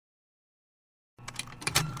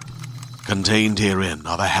Contained herein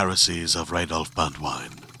are the heresies of Radolf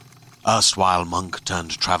Burntwine, erstwhile monk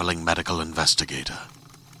turned traveling medical investigator.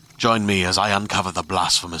 Join me as I uncover the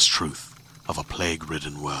blasphemous truth of a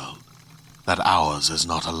plague-ridden world, that ours is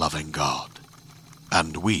not a loving God,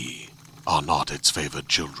 and we are not its favored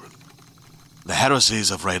children. The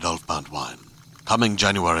heresies of Radolf Burntwine, coming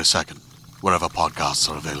January 2nd, wherever podcasts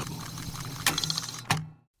are available.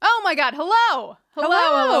 Oh my God, hello!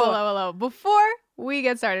 Hello. Before we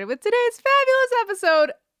get started with today's fabulous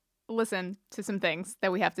episode, listen to some things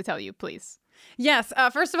that we have to tell you, please. Yes.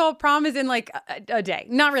 First of all, prom is in like a day.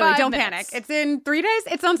 Not really. 5 Don't minutes. panic. It's in 3 days.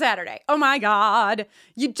 It's on Saturday. Oh my God.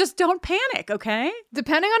 You just don't panic, okay?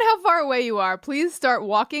 Depending on how far away you are, please start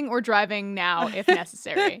walking or driving now if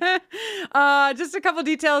necessary. Just a couple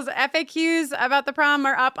details. FAQs about the prom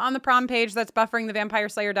are up on the prom page. That's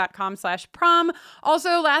bufferingthevampireslayer.com/prom.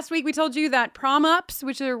 Also, last week we told you that prom ups,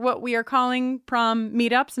 which are what we are calling prom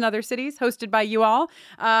meetups in other cities, hosted by you all,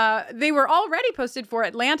 they were already posted for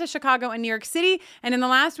Atlanta, Chicago, and New York City. And in the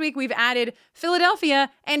last week, we've added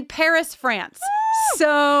Philadelphia and Paris, France. Woo!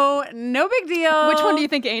 So no big deal. Which one do you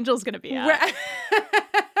think Angel's going to be at?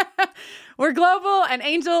 We're global and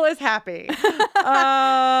Angel is happy.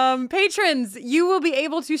 Patrons, you will be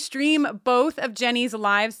able to stream both of Jenny's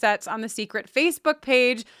live sets on the secret Facebook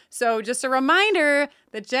page. So just a reminder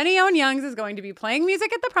that Jenny Owen Youngs is going to be playing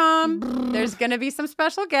music at the prom. There's going to be some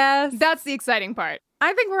special guests. That's the exciting part.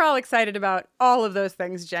 I think we're all excited about all of those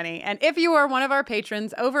things, Jenny. And if you are one of our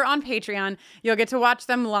patrons over on Patreon, you'll get to watch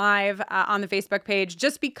them live on the Facebook page.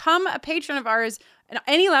 Just become a patron of ours at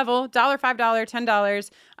any level, $1, $5, $10,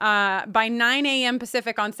 by 9 a.m.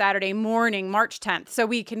 Pacific on Saturday morning, March 10th, so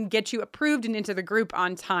we can get you approved and into the group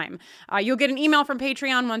on time. You'll get an email from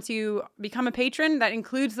Patreon once you become a patron that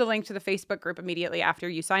includes the link to the Facebook group immediately after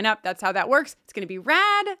you sign up. That's how that works. It's going to be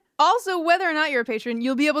rad. Also, whether or not you're a patron,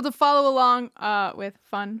 you'll be able to follow along with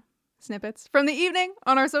fun snippets from the evening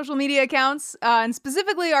on our social media accounts, and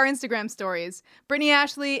specifically our Instagram stories. Brittany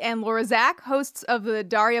Ashley and Laura Zach, hosts of the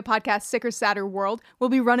Daria podcast Sicker Sadder World, will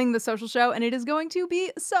be running the social show, and it is going to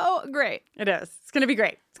be so great. It is. It's going to be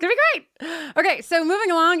great. It's going to be great. Okay, so moving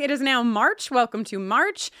along, it is now March. Welcome to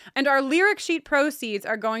March. And our lyric sheet proceeds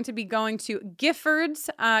are going to be going to Giffords.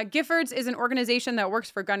 Giffords is an organization that works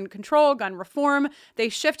for gun control, gun reform. They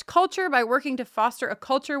shift culture by working to foster a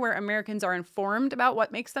culture where Americans are informed about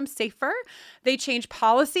what makes them safer. They change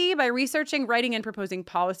policy by researching, writing, and proposing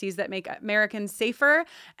policies that make Americans safer.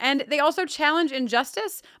 And they also challenge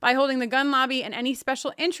injustice by holding the gun lobby and any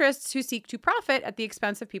special interests who seek to profit at the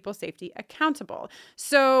expense of people's safety accountable.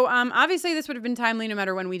 So obviously this would have been timely no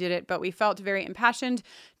matter when we did it, but we felt very impassioned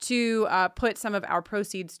to put some of our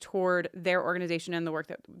proceeds toward their organization, and the work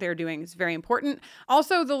that they're doing is very important.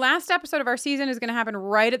 Also, the last episode of our season is going to happen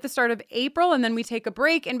right at the start of April, and then we take a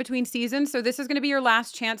break in between seasons. So this is going to be your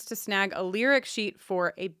last chance to snag a lyric sheet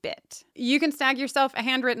for a bit. You can snag yourself a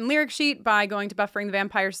handwritten lyric sheet by going to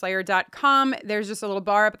bufferingthevampireslayer.com. There's just a little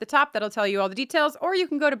bar up at the top that'll tell you all the details, or you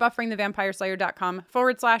can go to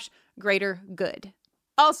bufferingthevampireslayer.com/greater good.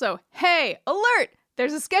 Also, hey, alert!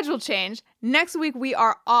 There's a schedule change. Next week we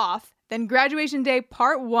are off. Then Graduation Day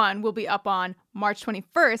Part 1 will be up on March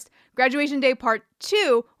 21st. Graduation Day Part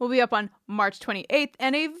 2 will be up on March 28th.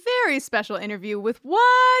 And a very special interview with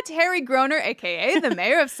Harry Groner, a.k.a. the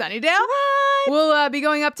mayor of Sunnydale, will be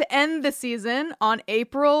going up to end the season on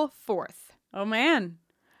April 4th. Oh, man.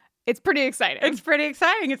 It's pretty exciting. It's pretty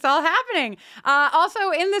exciting. It's all happening.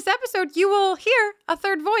 Also, in this episode, you will hear a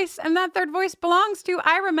third voice, and that third voice belongs to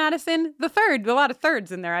Ira Madison III. A lot of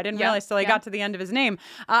thirds in there. I didn't realize till I got to the end of his name.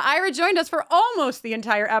 Ira joined us for almost the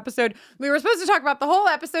entire episode. We were supposed to talk about the whole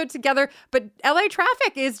episode together, but LA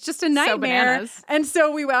traffic is just a nightmare. And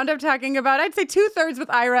so we wound up talking about, I'd say 2/3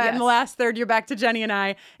 with Ira, and the last third, you're back to Jenny and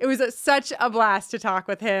I. It was such a blast to talk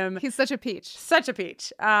with him. He's such a peach. Such a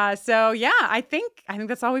peach. So yeah, I think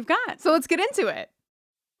that's all we've got. So let's get into it.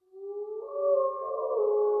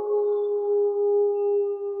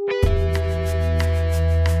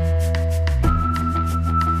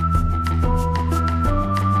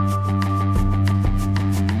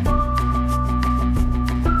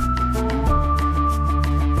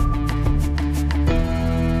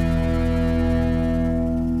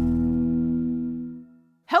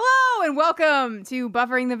 And welcome to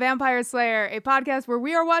Buffering the Vampire Slayer, a podcast where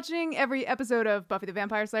we are watching every episode of Buffy the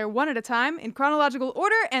Vampire Slayer one at a time in chronological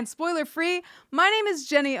order and spoiler-free. My name is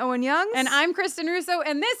Jenny Owen Youngs. And I'm Kristen Russo,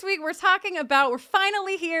 and this week we're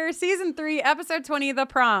finally here, Season 3, Episode 20, The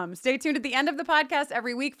Prom. Stay tuned at the end of the podcast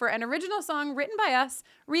every week for an original song written by us,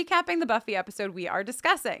 recapping the Buffy episode we are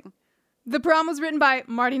discussing. The Prom was written by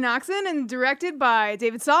Marty Noxon and directed by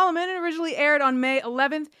David Solomon and originally aired on May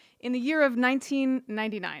 11th in the year of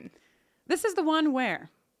 1999. This is the one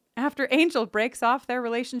where, after Angel breaks off their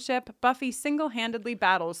relationship, Buffy single-handedly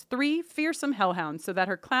battles 3 fearsome hellhounds so that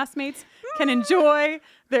her classmates can enjoy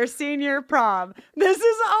their senior prom. This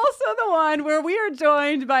is also the one where we are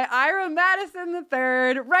joined by Ira Madison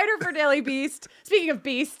III, writer for Daily Beast. Speaking of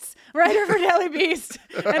beasts, writer for Daily Beast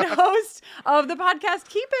and host of the podcast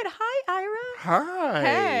Keep It. Hi, Ira. Hi.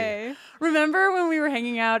 Hey. Remember when we were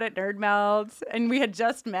hanging out at Nerd Melt and we had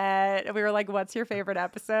just met and we were like, what's your favorite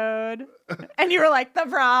episode? And you were like, The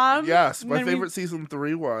Prom. Yes, And my then we- favorite season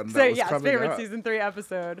 3 one. So That was yes, coming favorite up. season 3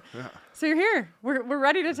 episode. Yeah. So you're here. We're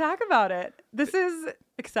ready to talk about it. This is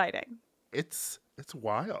exciting. It's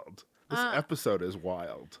wild. This episode is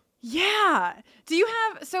wild. Yeah. Do you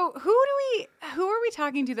have who are we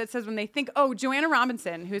talking to that says when they think, Joanna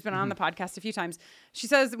Robinson, who's been on the podcast a few times, she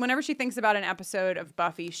says whenever she thinks about an episode of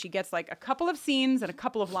Buffy, she gets like a couple of scenes and a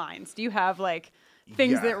couple of lines. Do you have like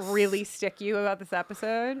things that Yes. really stick you about this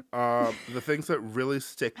episode? The things that really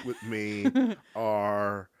stick with me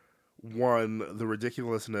are, one, the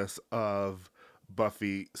ridiculousness of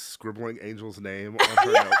Buffy scribbling Angel's name on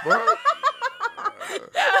her notebook.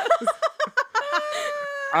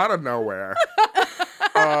 Out of nowhere.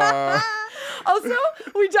 Also,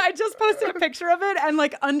 I just posted a picture of it, and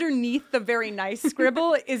like underneath the very nice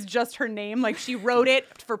scribble is just her name. Like she wrote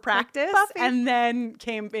it for practice, Buffy. and then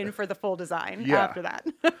came in for the full design Yeah. after that.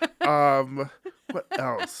 What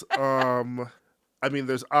else? I mean,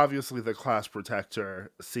 there's obviously the class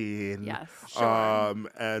protector scene. Yes, sure.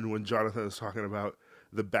 And when Jonathan is talking about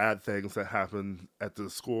the bad things that happen at the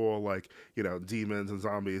school, like, demons and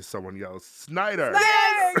zombies, someone yells, Snyder!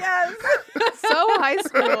 Yes. So high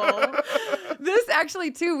school. This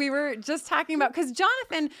actually, too, we were just talking about, because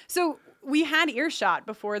Jonathan, so we had Earshot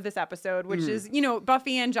before this episode, which is,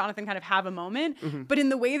 Buffy and Jonathan kind of have a moment, but in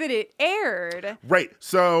the way that it aired. Right.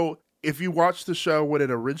 So if you watched the show when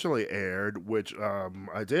it originally aired, which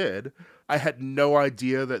I did, I had no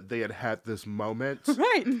idea that they had had this moment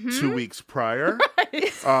Right. 2 weeks prior.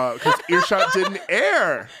 Because Earshot didn't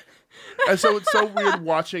air. And so it's so weird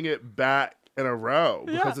watching it back in a row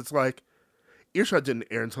because it's like, Earshot didn't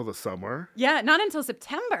air until the summer. Yeah, not until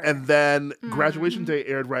September. And then Graduation Day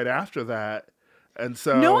aired right after that. And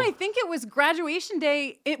so No, I think it was Graduation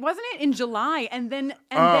Day. It wasn't it in July, and then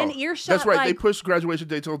Earshot. That's right. They Like, pushed Graduation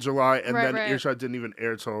Day till July, and Right, then right. Earshot didn't even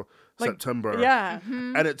air till September. yeah.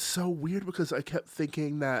 And it's so weird because I kept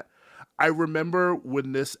thinking that I remember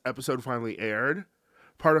when this episode finally aired,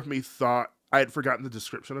 part of me thought I had forgotten the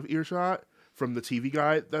description of Earshot from the TV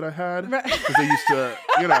guide that I had. Right. Because they used to,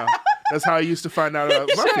 that's how I used to find out about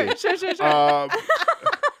Buffy. Sure.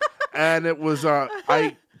 And it was,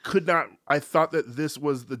 I thought that this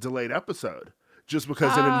was the delayed episode just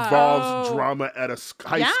because it involves Oh. drama at a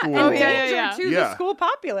high Yeah, school. and yeah, danger yeah. to the Yeah. school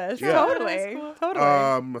populace. Yeah. Totally.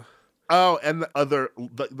 And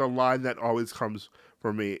the line that always comes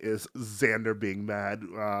for me is Xander being mad.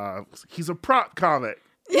 He's a prop comic.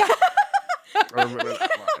 Yeah. I remember that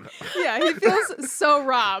line. Yeah, he feels so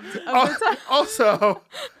robbed of the time. Also,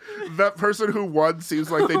 that person who won seems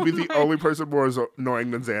like they'd be the only person more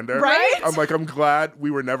annoying than Xander. Right? I'm like, I'm glad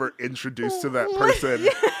we were never introduced to that person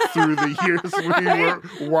through the years we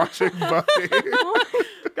were watching Buffy.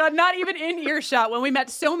 God, not even in Earshot when we met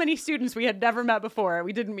so many students we had never met before.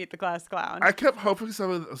 We didn't meet the class clown. I kept hoping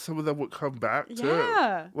some of them would come back too.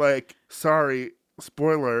 Yeah. Like, sorry,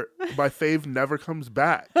 spoiler, my fave never comes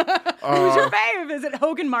back. Who's your fave? Is it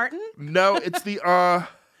Hogan Martin? No, it's the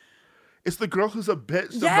girl who's a bitch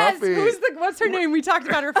to Yes. Buffy. What's her name? We talked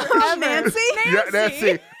about her forever. Nancy? Yeah,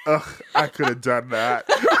 Nancy. Ugh, I could have done that.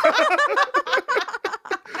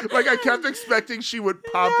 Like, I kept expecting she would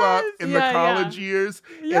pop up in the Yeah, college years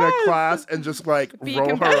in a Yes. class and just like Be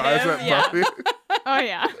roll her eyes competitive, at yeah. Buffy. Oh,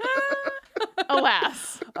 yeah.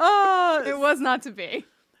 Alas, Oh, it was not to be.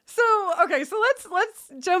 so let's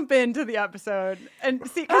jump into the episode and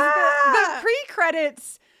see because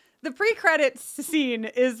the pre-credits scene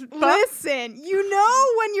is Listen, you know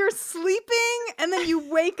when you're sleeping and then you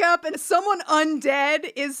wake up and someone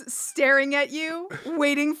undead is staring at you,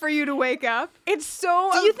 waiting for you to wake up? It's so.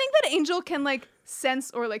 Do you think that Angel can like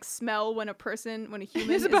sense or like smell when a human He's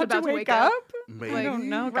is about to wake up? Maybe. I don't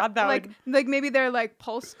know. God, that like maybe they're like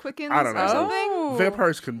pulse quickens I don't know. or something. Oh.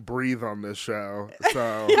 Vampires can breathe on this show,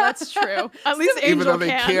 so That's true. At least Angel even though they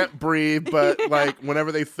can. can't breathe, but like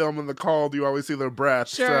whenever they film in the cold, you always see their breath.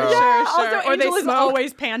 Sure, so. sure. Also, Or they Angel is smoke.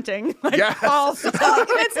 always panting. Like, Yes. all the time.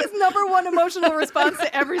 It's his number one emotional response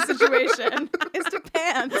to every situation is to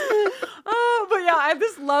pant. Oh, but yeah, I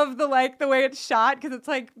just love the way it's shot because it's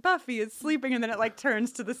like Buffy is sleeping and then it like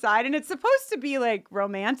turns to the side and it's supposed to be like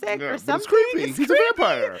romantic Yeah, or but something. it's creepy. He's creepy. a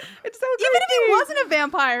vampire. It's so creepy. Even if he wasn't a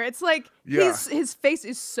vampire, it's like Yeah. his face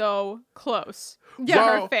is so close to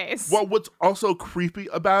Well, her face. Well, what's also creepy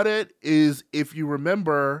about it is if you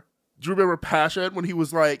remember. Do you remember Passion when he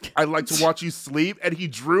was like, "I'd like to watch you sleep," and he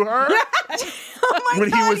drew her oh my when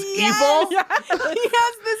God, he was evil?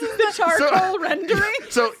 Yes, this is the Charcoal rendering.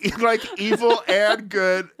 So like evil and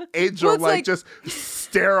good Angel Well, it's like- just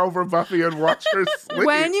stare over Buffy and watch her sleep.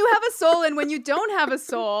 When you have a soul and when you don't have a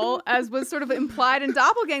soul, as was sort of implied in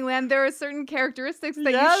Doppelgangland, there are certain characteristics that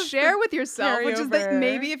you Yes, share with yourself, which is that carryover.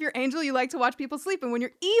 maybe if you're Angel, you like to watch people sleep, and when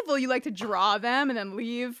you're evil, you like to draw them and then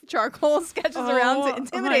leave charcoal sketches around to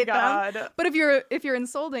intimidate them. But if you're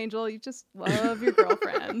Ensouled Angel, you just love your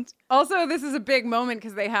girlfriend. Also, this is a big moment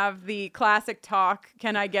because they have the classic talk.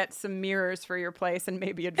 Can I get some mirrors for your place and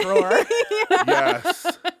maybe a drawer? Yes.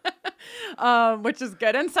 Which is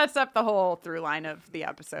good and sets up the whole through line of the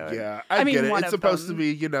episode. Yeah, I mean, get it. one It's of supposed to them.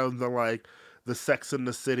 be, the Sex in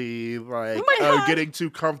the City, like God. getting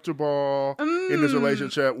too comfortable in this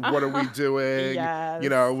relationship. What are we doing? Yes.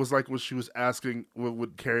 It was like when she was asking,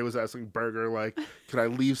 when Carrie was asking Berger, like, can I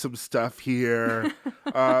leave some stuff here?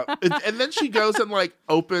 And then she goes and like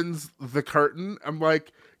opens the curtain. I'm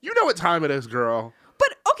like, you know what time it is, girl. But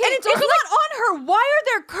okay, it's not on her. Why are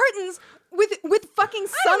there curtains with fucking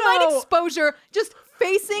sunlight know. exposure just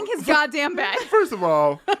facing his goddamn bed? First of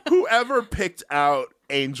all, whoever picked out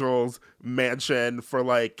Angel's mansion for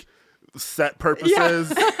like set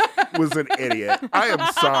purposes was an idiot. I am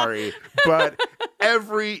sorry, but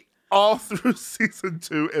all through season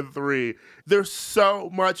 2 and 3, there's so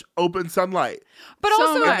much open sunlight. But So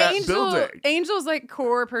also, much. In that building. Angel's like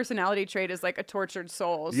core personality trait is like a tortured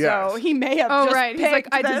soul. Yes. So he may have Oh, just right. He's like,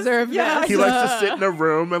 picked I this. deserve Yeah. this. He likes to sit in a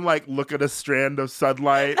room and like look at a strand of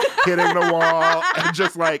sunlight hitting the wall and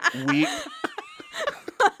just like weep.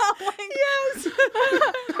 Yes.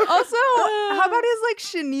 Also, how about his like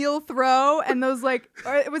chenille throw and those like,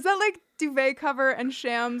 was that like duvet cover and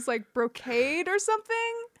Sham's like brocade or something?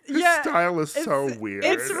 His style is so weird.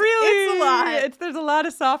 It's really It's a lot. There's a lot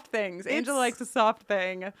of soft things. Angel likes a soft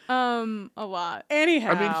thing. A lot.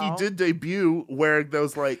 Anyhow, I mean, he did debut wearing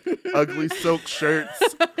those like ugly silk shirts.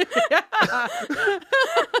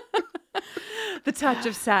 The touch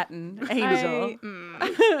of satin, Angel.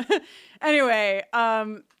 I- Anyway,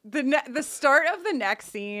 the start of the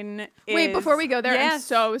next scene is... Wait, before we go there, I'm Yes,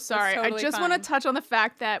 so that's sorry. totally I just want to fine. touch on the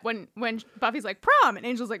fact that when Buffy's like, prom, and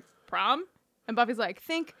Angel's like, prom? And Buffy's like,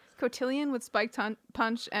 think cotillion with spike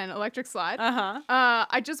punch and electric slide. Uh-huh.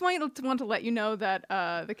 I just want to let you know that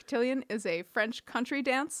the cotillion is a French country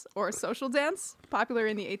dance or a social dance popular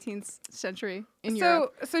in the 18th century in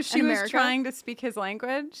Europe. So she and was America. trying to speak his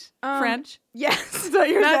language, French. Yes, Is that what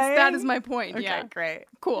you're that saying? is my point. Okay, Yeah, great.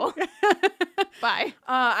 cool. Bye.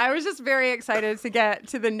 I was just very excited to get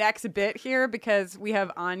to the next bit here because we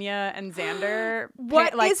have Anya and Xander.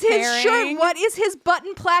 What is his pairing. shirt? What is his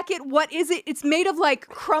button placket? What is it? It's made of like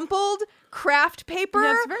crumpled craft paper,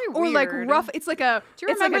 Yeah, it's very or like weird. rough. It's like a Do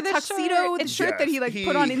you it's like a remember this tuxedo shirt? the shirt that he like Yes,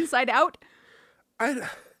 put on inside out.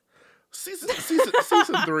 Season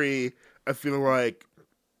 3, I feel like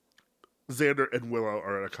Xander and Willow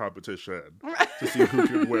are in a competition to see who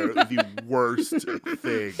can wear the worst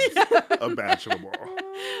things imaginable.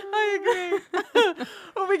 I agree.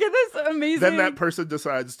 Well, we get this amazing. Then that person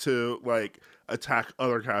decides to like attack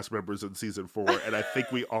other cast members in season 4, and I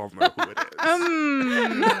think we all know who it is.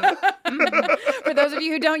 For those of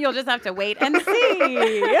you who don't, you'll just have to wait and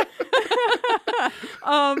see.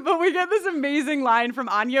 But we get this amazing line from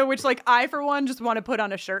Anya, which, like, I, for one, just want to put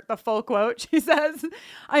on a shirt, the full quote. She says,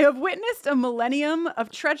 I have witnessed a millennium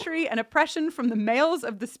of treachery and oppression from the males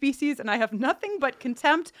of the species, and I have nothing but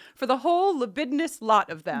contempt for the whole libidinous lot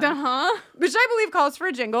of them. Which I believe calls for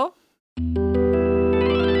a jingle. The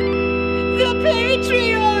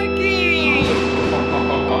patriarchy!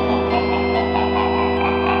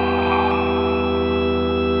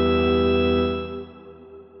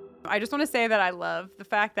 I just want to say that I love the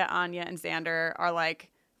fact that Anya and Xander are like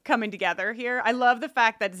coming together here. I love the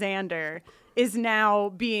fact that Xander is now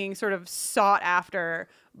being sort of sought after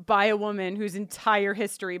by a woman whose entire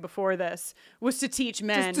history before this was to teach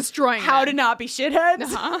men destroying how men. to not be shitheads.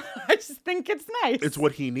 Uh-huh. I just think it's nice. It's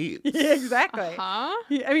what he needs. Yeah, exactly. Huh?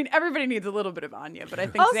 I mean, everybody needs a little bit of Anya, but I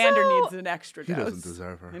think Also, Xander needs an extra He dose. doesn't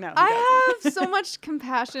deserve her. I know. He I doesn't. have so much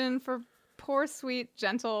compassion for poor, sweet,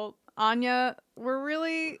 gentle Anya. We're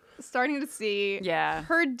really starting to see Yeah.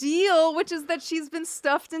 her deal, which is that she's been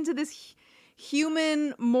stuffed into this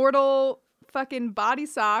human, mortal fucking body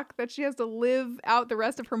sock that she has to live out the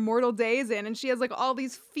rest of her mortal days in. And she has like all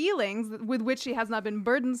these feelings with which she has not been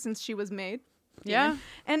burdened since she was made. Yeah.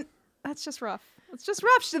 And that's just rough. It's just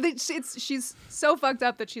rough. She's so fucked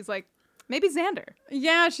up that she's like, maybe Xander.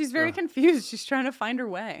 Yeah, she's very confused. She's trying to find her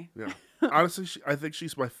way. Yeah. Honestly, I think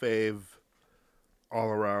she's my fave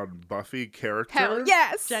all-around Buffy character. Hell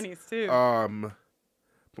yes. Jenny's too.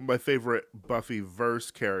 But my favorite Buffy verse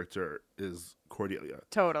character is Cordelia.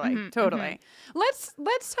 Totally. Let's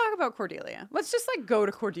talk about Cordelia. Let's just like go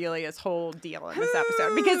to Cordelia's whole deal in this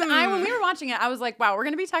episode because when we were watching it, I was like, wow, we're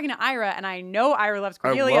gonna be talking to Ira, and I know Ira loves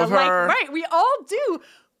Cordelia. love her. Like, right, we all do.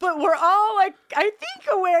 But we're all like, I think,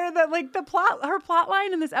 aware that like her plot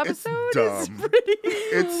line in this episode is dumb. pretty.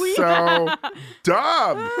 It's weird. so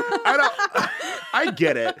dumb. I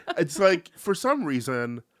get it. It's like, for some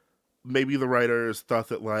reason, maybe the writers thought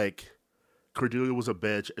that like Cordelia was a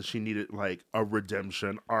bitch and she needed like a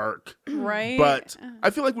redemption arc. Right. But I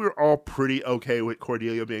feel like we were all pretty okay with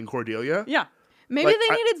Cordelia being Cordelia. Yeah. Maybe Like,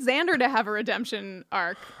 they needed Xander to have a redemption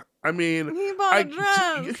arc. I mean, He bought a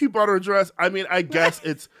dress. He bought her a dress. I mean, I guess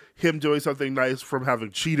it's him doing something nice from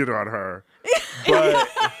having cheated on her. But,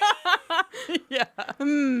 Yeah.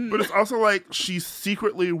 but it's also like she's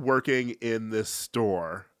secretly working in this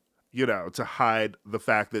store, you know, to hide the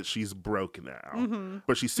fact that she's broke now.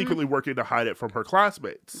 But she's secretly working to hide it from her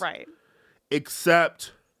classmates. Right.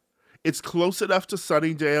 Except it's close enough to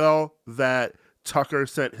Sunnydale that Tucker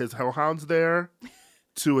sent his hellhounds there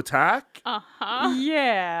to attack.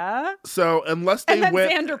 Yeah. So unless they And then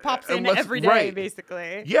went, Xander pops in unless- every day, right.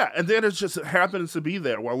 basically. Yeah, and then it just happens to be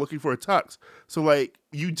there while looking for a tux. So like,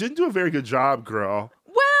 you didn't do a very good job, girl.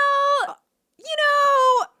 Well, you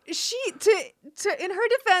know, she to in her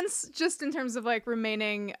defense, just in terms of like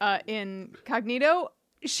remaining incognito,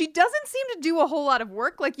 she doesn't seem to do a whole lot of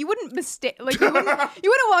work. Like you wouldn't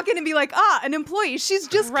walk in and be like, an employee. She's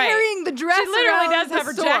just Right. carrying the dress. She literally around does the have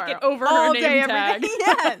her store jacket over all her day, name every tag. day.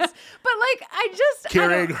 Yes, but like I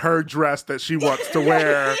Carrying don't- her dress that she wants to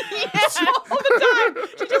wear. all the time.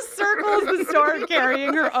 She just circles the store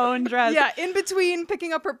carrying her own dress. Yeah, in between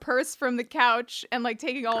picking up her purse from the couch and like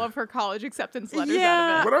taking all of her college acceptance letters Yeah.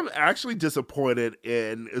 out of it. What I'm actually disappointed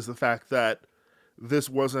in is the fact that this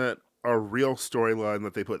wasn't a real storyline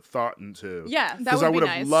that they put thought into. Yeah. That Because would I be would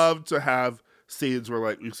have nice. loved to have scenes where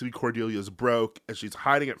like you see Cordelia's broke and she's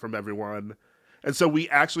hiding it from everyone. And so we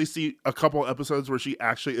actually see a couple episodes where she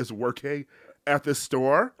actually is working at this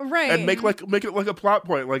store. Right. And make it like a plot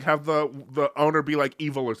point. Like have the owner be like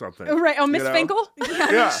evil or something. Right. Oh, Miss You know? Finkel?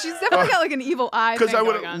 Yeah. She's definitely got like an evil eye. Because Thing I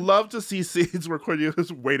would going on. love to see scenes where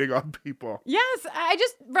Cordelia's waiting on people. Yes, I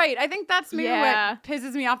think that's maybe Yeah. what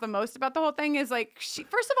pisses me off the most about the whole thing is like,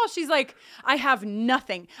 first of all, she's like, I have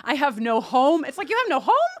nothing. I have no home. It's like, you have no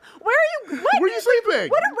home? Where are you? What? Where are you sleeping?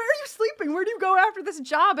 Where are you sleeping? Where do you go after this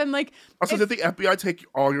job? And like, Also, did the FBI take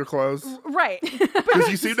all your clothes? right. Because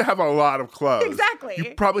you seem to have a lot of clothes. Exactly.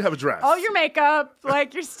 You probably have a dress. All your makeup,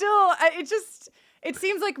 like you're still, it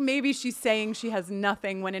seems like maybe she's saying she has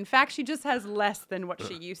nothing when in fact she just has less than what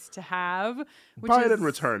she used to have. Which Buy is, it and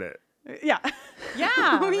return it. Yeah.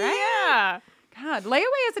 Yeah. Right? Yeah. God, layaway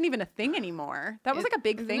isn't even a thing anymore. That was like a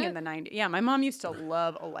big Isn't thing it? in the 90s. Yeah, my mom used to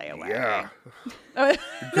love a layaway. Yeah. No, I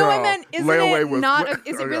Girl, meant, isn't layaway it was- not? Is oh,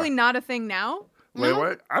 it yeah. really not a thing now?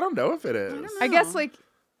 Layaway? I don't know if it is. I guess like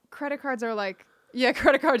credit cards are like Yeah,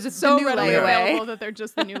 credit cards is so the new readily layaway. available that they're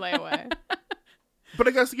just the new layaway. But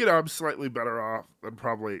I guess, I'm slightly better off than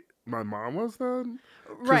probably my mom was then.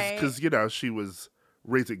 Right. Because, she was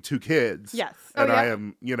raising 2 kids. Yes. And Oh, yeah. I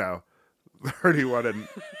am, 31 and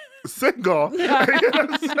single.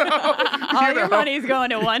 All your money's going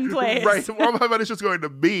to one place. Right. All my money's just going to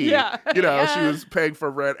me. Yeah. She Yeah. was paying for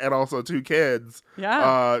rent and also 2 kids.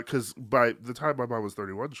 Yeah. Because by the time my mom was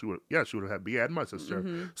 31, she would have had me and my sister.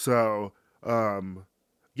 Mm-hmm. So,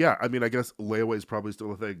 yeah, I mean, I guess layaway is probably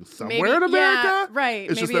still a thing somewhere Maybe- in America. yeah, right.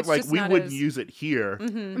 It's just Maybe that like just we not wouldn't as- use it here.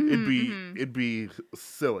 It'd be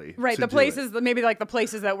silly. Right, to the do places, it. maybe like the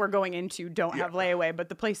places that we're going into don't have layaway, but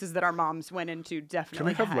the places that our moms went into Can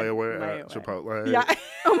definitely I have had layaway at Chipotle? Yeah.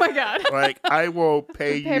 Oh my god. Like I will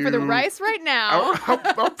pay you. Pay for the rice right now.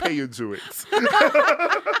 I'll pay you in 2 weeks.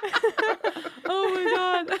 Oh my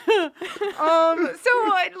god. So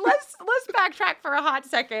let's backtrack for a hot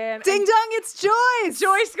second. Ding dong, it's Joyce.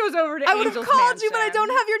 Joyce goes over to I would have Angel's called you, but I mansion. don't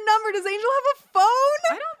have your number. Does Angel have a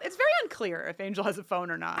phone? It's very unclear if Angel has a phone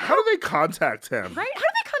or not. How do they contact him? Right? How do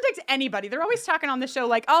they contact anybody? They're always talking on the show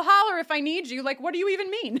like, I'll holler if I need you. Like, what do you even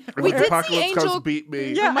mean? If We the did see apocalypse comes, Angel- beat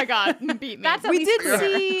me. Yeah. Oh my god, beat me. That's at we least did fair.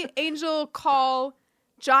 see Angel call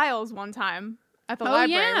Giles one time at the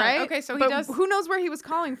library, yeah. right? Okay, so he But does- Who knows where he was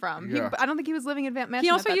calling from? Yeah. I don't think he was living in Van Mansion.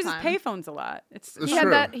 He also at that uses time. payphones a lot. It's He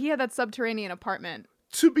had true. that subterranean apartment.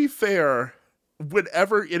 To be fair,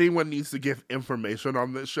 whenever anyone needs to give information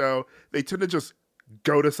on this show, they tend to just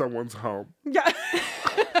go to someone's home. Yeah.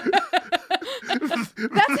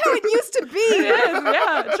 That's how it used to be.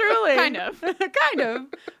 Yeah, truly. Kind of. kind of.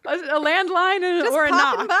 A landline Just or a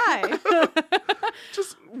popping knock. by.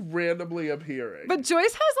 Just randomly appearing. But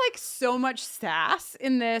Joyce has like so much sass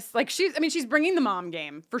in this. Like she's bringing the mom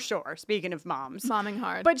game for sure. Speaking of moms. Momming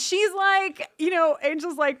hard. But she's like,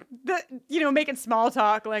 Angel's like, making small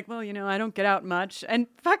talk, like, well, I don't get out much. And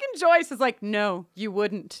fucking Joyce is like, no, you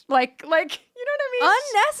wouldn't. Like, you know what I mean?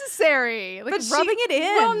 unnecessary. Like But rubbing it in.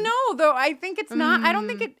 Well, no, though. I think it's not. I don't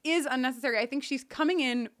think it is unnecessary. I think she's coming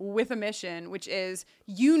in with a mission, which is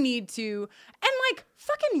you need to, and like,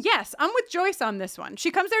 fucking yes, I'm with Joyce on this one.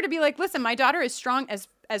 She comes there to be like, listen, my daughter is strong as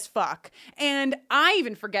fuck. And I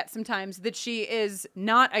even forget sometimes that she is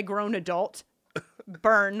not a grown adult.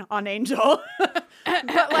 Burn on Angel.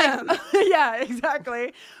 But like, yeah,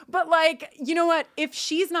 exactly. But like, you know what? If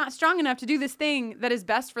she's not strong enough to do this thing that is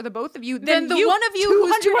best for the both of you, then the one of you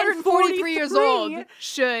who's 243 years old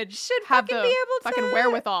should have fucking the be able to fucking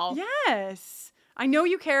wherewithal. Yes. I know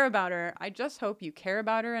you care about her. I just hope you care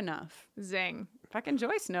about her enough. Zing. Fucking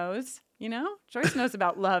Joyce knows, Joyce knows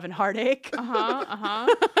about love and heartache.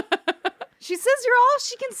 She says you're all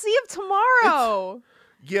she can see of tomorrow.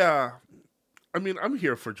 yeah. I mean, I'm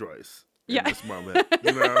here for Joyce in Yeah. this moment.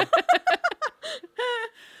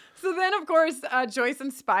 So then, of course, Joyce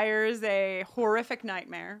inspires a horrific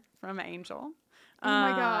nightmare from Angel. Oh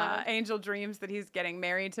my God. Angel dreams that he's getting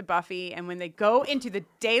married to Buffy, and when they go into the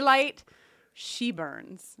daylight, she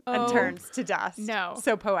burns and Oh, turns to dust. no.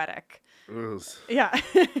 So poetic. It was Yeah.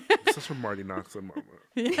 such a Marty Noxon moment.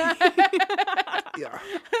 Yeah. Yeah.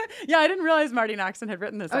 Yeah, I didn't realize Marty Noxon had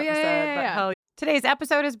written this Oh, yeah, episode. yeah, But yeah. hell. Today's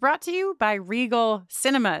episode is brought to you by Regal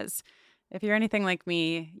Cinemas. If you're anything like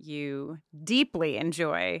me, you deeply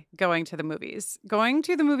enjoy going to the movies. Going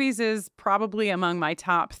to the movies is probably among my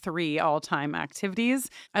top 3 all-time activities.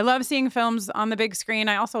 I love seeing films on the big screen.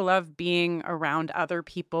 I also love being around other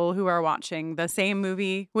people who are watching the same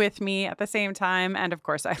movie with me at the same time. And of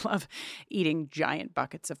course, I love eating giant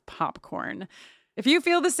buckets of popcorn. If you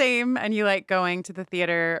feel the same and you like going to the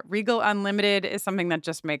theater, Regal Unlimited is something that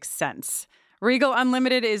just makes sense. Regal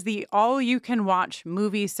Unlimited is the all-you-can-watch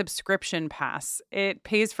movie subscription pass. It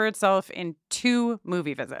pays for itself in 2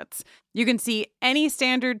 movie visits. You can see any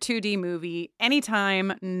standard 2D movie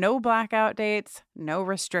anytime, no blackout dates, no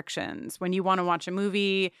restrictions. When you want to watch a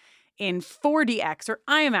movie in 4DX or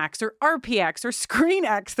IMAX or RPX or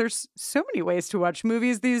ScreenX, there's so many ways to watch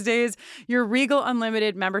movies these days. Your Regal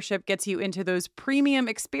Unlimited membership gets you into those premium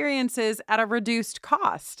experiences at a reduced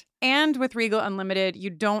cost. And with Regal Unlimited,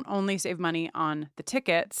 you don't only save money on the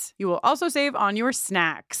tickets, you will also save on your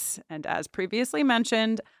snacks. And as previously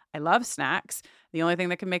mentioned, I love snacks. The only thing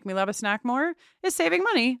that can make me love a snack more is saving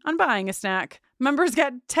money on buying a snack. Members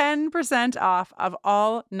get 10% off of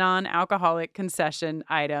all non-alcoholic concession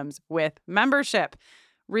items with membership.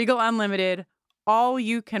 Regal Unlimited, all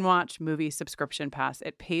you can watch movie subscription pass.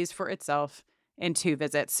 It pays for itself in 2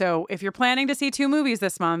 visits. So if you're planning to see 2 movies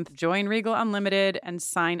this month, join Regal Unlimited and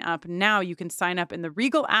sign up now. You can sign up in the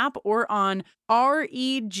Regal app or on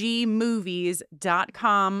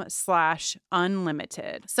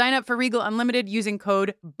regmovies.com/unlimited. Sign up for Regal Unlimited using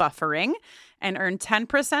code BUFFERING and earn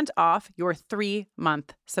 10% off your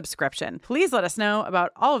 3-month subscription. Please let us know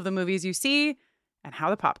about all of the movies you see and how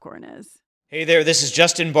the popcorn is. Hey there, this is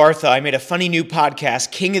Justin Bartha. I made a funny new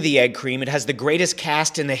podcast, King of the Egg Cream. It has the greatest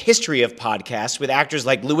cast in the history of podcasts with actors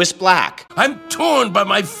like Louis Black, I'm torn by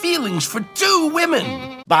my feelings for 2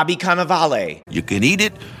 women. Bobby Cannavale, You can eat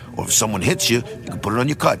it, or if someone hits you, you can put it on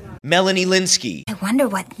your cut. Melanie Linsky, I wonder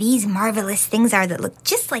what these marvelous things are that look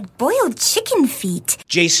just like boiled chicken feet.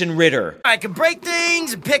 Jason Ritter. I can break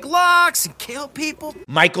things and pick locks and kill people.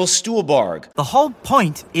 Michael Stuhlbarg. The whole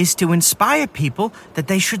point is to inspire people that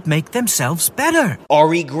they should make themselves better.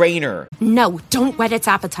 Ari Grainer. No, don't whet its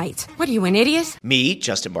appetite. What are you, an idiot? Me,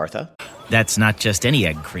 Justin Bartha. That's not just any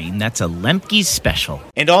egg cream, that's a Lemke's special.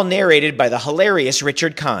 And all narrated by the hilarious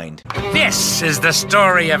Richard Kind. This is the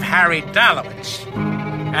story of Harry Dalowitz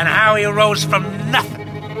and how he rose from nothing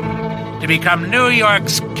to become New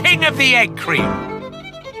York's King of the Egg Cream.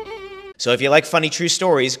 So if you like funny true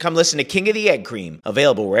stories, come listen to King of the Egg Cream,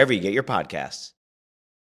 available wherever you get your podcasts.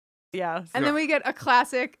 Yeah. And then we get a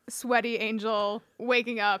classic sweaty Angel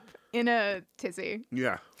waking up in a tizzy.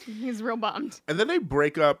 Yeah. He's real bummed. And then they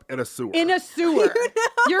break up in a sewer. In a sewer.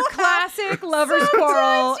 Your classic lovers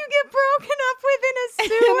quarrel. Sometimes you get broken up with in a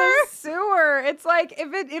sewer. In a sewer. It's like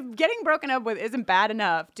if getting broken up with isn't bad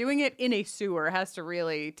enough, doing it in a sewer has to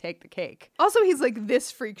really take the cake. Also, he's like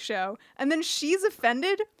this freak show. And then she's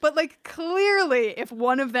offended, but like clearly if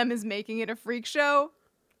one of them is making it a freak show,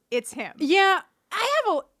 it's him. Yeah.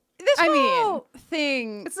 This whole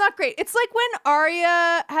thing. It's not great. It's like when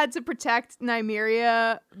Arya had to protect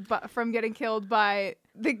Nymeria from getting killed by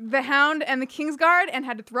the Hound and the Kingsguard and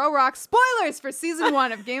had to throw rocks. Spoilers for season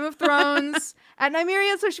 1 of Game of Thrones at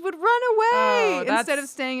Nymeria so she would run away instead of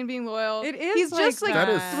staying and being loyal. It is. He's just like that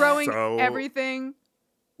is throwing so everything.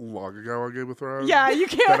 Long ago on Game of Thrones. Yeah, you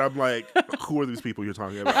can't. That I'm like, who are these people you're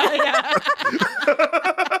talking about?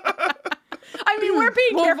 I mean, we're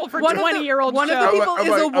being careful for 20-year-old One of the people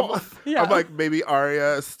is a wolf. I'm like, maybe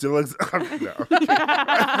Arya still exists. No.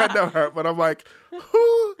 I know her, but I'm like,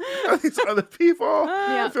 who are these other people?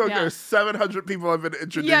 I feel like there's 700 people I've been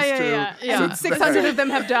introduced to. Yeah. 600 of them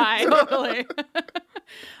have died. Totally.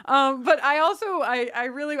 But I also, I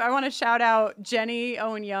really want to shout out Jenny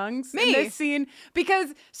Owen Youngs in this scene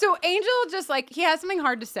because so Angel just like, he has something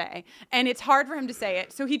hard to say and it's hard for him to say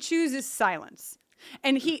it. So he chooses silence.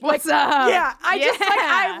 And he What's up? Yeah,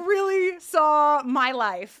 I really saw my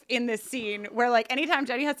life in this scene where like anytime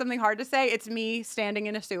Jenny has something hard to say, it's me standing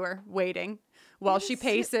in a sewer waiting while she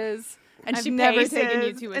paces. And I've she never paces, taken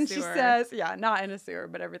you to a and sewer. she says, yeah, not in a sewer,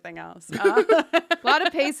 but everything else. A lot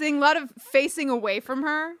of pacing, a lot of facing away from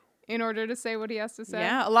her in order to say what he has to say.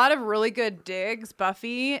 Yeah, a lot of really good digs,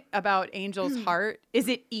 Buffy, about Angel's heart.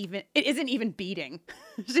 It isn't even beating,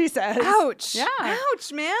 she says. Ouch. Yeah.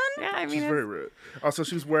 Ouch, man. Yeah, I mean, She's very rude. Also,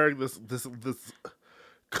 she's wearing this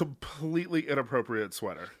completely inappropriate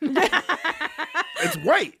sweater. It's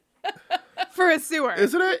white. For a sewer.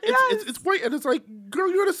 Isn't it? It's white, and it's like,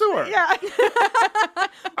 girl, you're in a sewer. Yeah. I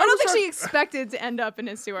don't think she expected to end up in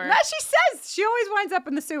a sewer. That she says. She always winds up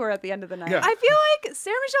in the sewer at the end of the night. Yeah. I feel like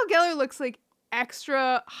Sarah Michelle Gellar looks like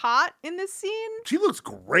extra hot in this scene. She looks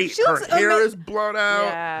great. She Her looks hair is blown out.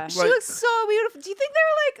 Yeah. She looks so beautiful. Do you think they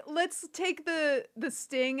were like, let's take the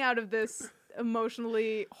sting out of this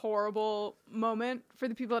emotionally horrible moment for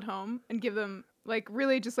the people at home and give them like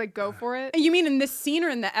really just like go for it? You mean in this scene or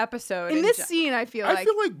in the episode? In this scene, I feel like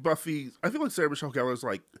Sarah Michelle Gellar's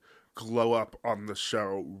like glow up on the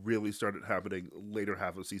show really started happening later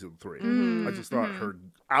half of season 3. I just thought her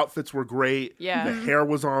outfits were great. Yeah. The hair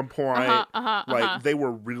was on point. Like they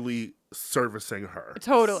were really servicing her.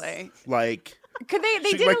 Totally. Like Could they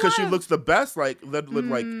she, did like, a because she lot of- looks the best. Like then,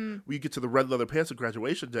 like we get to the red leather pants at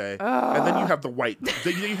graduation day, and then you have the white.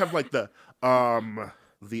 Then you have like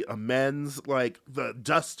the amends, like the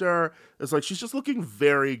duster. It's like she's just looking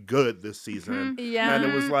very good this season. Yeah. And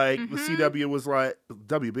it was like the CW was like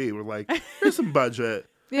WB were like, here's some budget.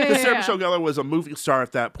 Yeah, Because yeah, Sarah yeah. Michelle Gellar was a movie star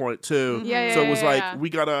at that point too. Yeah, So yeah, it was yeah, like yeah. we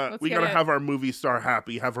gotta get it. have our movie star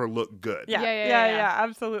happy, have her look good. Yeah,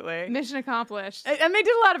 absolutely. Mission accomplished. And they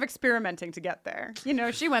did a lot of experimenting to get there. You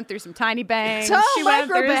know, she went through some tiny bangs. Some she went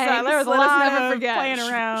through micro-bangs. some, there was a Let us lot never of forget. playing She- She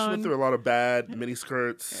around. went through a lot of bad mini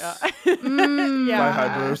skirts, Yeah. thigh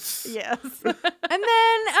high boots. Yes. And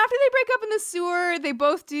then after they break up in the sewer, they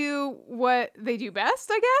both do what they do best,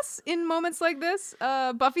 I guess, in moments like this.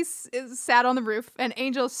 Buffy is sat on the roof, and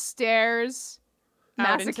Angel stares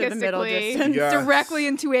Out into the middle masochistically distance. Yes. directly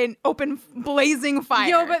into an open, blazing fire.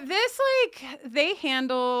 Yo, but this, like, they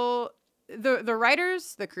handle the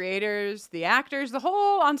writers, the creators, the actors, the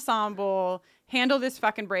whole ensemble handle this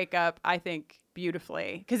fucking breakup, I think,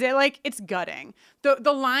 beautifully. Because it's gutting.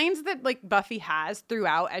 The lines that, like, Buffy has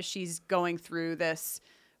throughout as she's going through this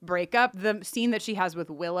breakup, the scene that she has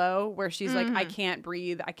with Willow, where she's like, I can't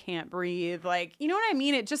breathe. Like, you know what I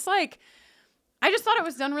mean? It just, like, I just thought it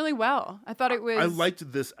was done really well. I thought it was... I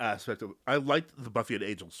liked this aspect of. I liked the Buffy and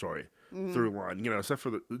Angel story through line. You know, except for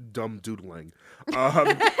the dumb doodling.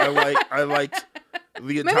 I liked the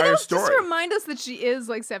Maybe entire they'll story. just remind us that she is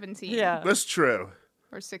like 17. Yeah. That's true.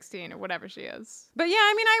 Or 16 or whatever she is. But yeah,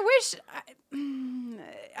 I mean,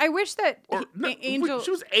 I wish that Angel.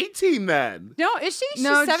 She was 18 then. No, is she? She's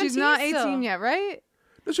No, 17 she's not still. 18 yet, right?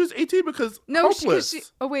 No, she was 18 because No,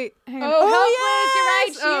 Hopeless. oh, wait. Hang on. Oh, yes! You're right.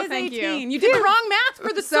 She is thank 18. you. You did the wrong math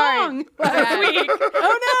for the Sorry. song last week.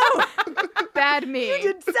 Oh no. Bad me. You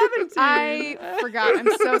did 17. I forgot. I'm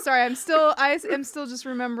so sorry. I am still just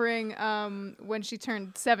remembering when she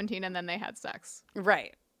turned 17 and then they had sex.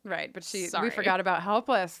 Right. But we Sorry. forgot about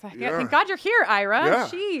Helpless. Yeah. Thank God you're here, Ira. Yeah.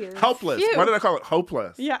 Jeez. Helpless. Phew. Why did I call it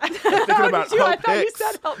Hopeless? Yeah. I'm thinking about Did you? I Hope thought Hicks. you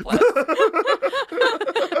said Helpless.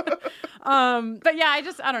 But yeah,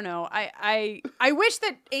 I don't know. I wish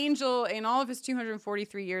that Angel, in all of his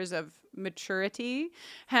 243 years of maturity,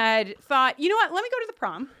 had thought, you know what, let me go to the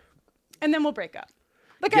prom and then we'll break up.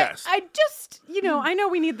 Like, Yes. I just, I know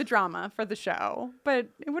we need the drama for the show, but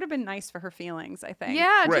it would have been nice for her feelings, I think.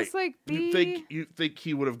 Yeah, Right. just like be. You think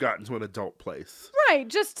he would have gotten to an adult place? Right,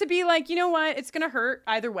 just to be like, you know what, it's going to hurt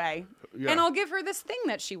either way. Yeah. And I'll give her this thing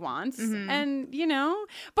that she wants. And,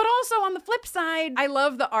 but also on the flip side, I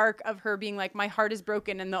love the arc of her being like, my heart is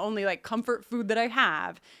broken and the only like comfort food that I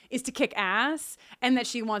have is to kick ass, and that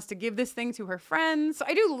she wants to give this thing to her friends. So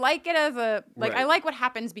I do like it as a, like, Right. I like what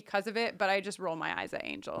happens because of it, but I just roll my eyes at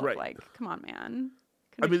Angel. Right. Like, come on, man.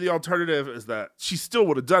 I mean, the alternative is that she still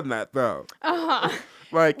would have done that, though. Uh-huh.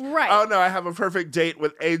 Like, Right. oh no, I have a perfect date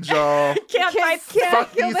with Angel. Can't fight,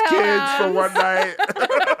 Fuck these kids for one night.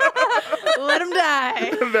 Let them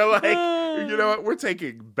die. And they're like, you know what? We're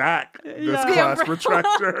taking back this Yeah. class The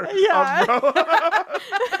retractor Yeah. umbrella.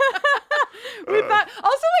 We thought,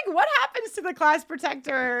 also, like, what happens to the class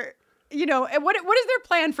protector? And what is their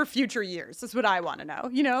plan for future years? That's what I want to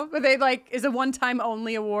know. Are they like, is a one-time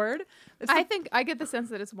only award? I think I get the sense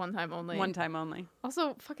that it's one time only. One time only.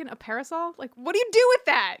 Also, fucking a parasol? Like, what do you do with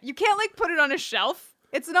that? You can't, like, put it on a shelf.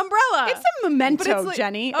 It's an umbrella. It's a memento, But it's like-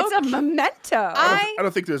 Jenny. Okay. It's a memento. I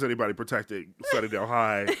don't think there's anybody protecting Sunnydale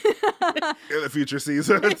High in the future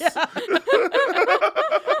seasons.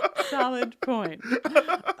 Solid point.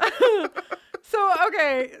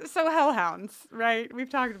 So Hellhounds, right? We've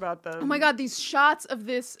talked about them. Oh my God, these shots of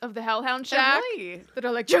the Hellhound Shack Really? that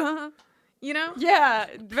are like, Yeah,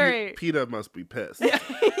 very. PETA must be pissed.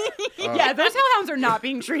 Yeah, those hellhounds are not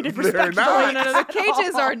being treated They're respectfully. not. No, the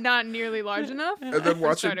cages are not nearly large enough. And then for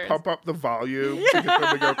watching starters. pump up the volume to get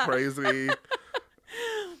them to go crazy.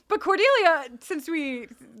 But Cordelia, since we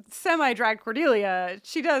semi-dragged Cordelia,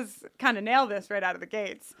 she does kind of nail this right out of the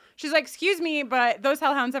gates. She's like, excuse me, but those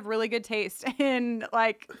hellhounds have really good taste in,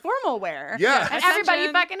 like, formal wear. Yeah. And everybody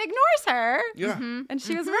Attention. fucking ignores her. Yeah. And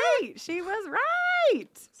she was right. She was right.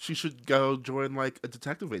 She should go join like a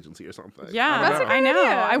detective agency or something. Yeah, That's a I good know.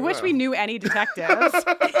 idea. I wish we knew any detectives.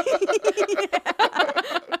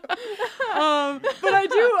 But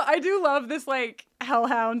I do love this like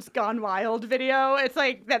Hellhounds Gone Wild video. It's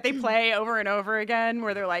like that they play over and over again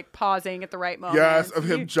where they're like pausing at the right moment. Yes, of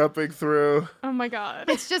him jumping through. Oh my God.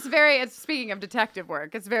 It's just it's speaking of detective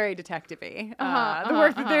work, it's very detective-y, the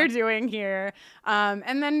work that they're doing here.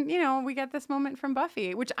 And then, we get this moment from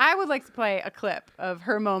Buffy, which I would like to play a clip of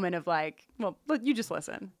her moment of like, well, you just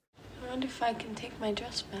listen. I wonder if I can take my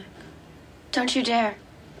dress back. Don't you dare.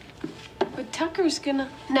 But Tucker's gonna...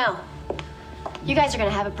 No. You guys are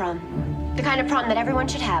gonna have a prom. The kind of prom that everyone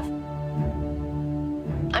should have.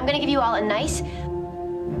 I'm gonna give you all a nice,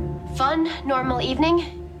 fun, normal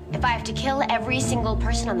evening if I have to kill every single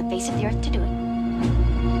person on the face of the earth to do it.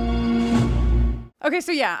 Okay,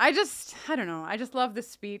 so yeah, I don't know. I just love this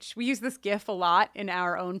speech. We use this GIF a lot in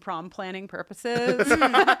our own prom planning purposes.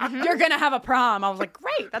 You're going to have a prom. I was like,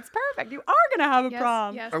 great, that's perfect. You are going to have a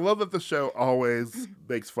prom. Yes. I love that the show always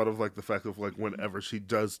makes fun of like the fact of like whenever she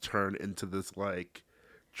does turn into this like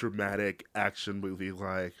dramatic action movie,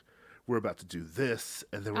 like we're about to do this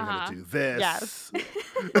and then we're going to do this. Yes.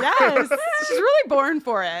 Yes. She's really born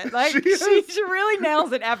for it. Like she really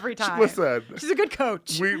nails it every time. Listen, she's a good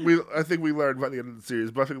coach. I think we learned by the end of the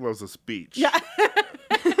series, Buffy loves a speech. Yeah.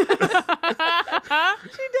 She does.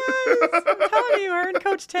 I'm telling you, her and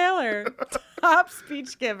Coach Taylor, top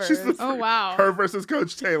speech givers. Oh, wow. Her versus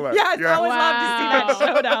Coach Taylor. Yes, I always Wow. love to see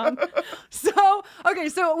that showdown.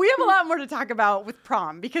 So we have a lot more to talk about with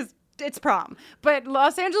prom because it's prom. But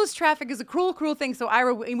Los Angeles traffic is a cruel, cruel thing. So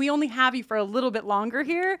Ira, we only have you for a little bit longer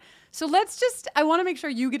here. So I want to make sure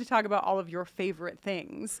you get to talk about all of your favorite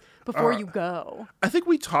things before you go. I think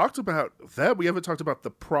we talked about that. We haven't talked about the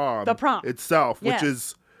prom itself, which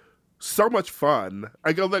is so much fun.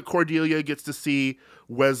 I know that Cordelia gets to see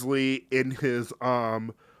Wesley in his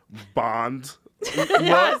Bond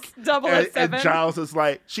look. 007. And Giles is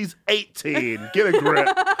like, she's 18. Get a grip.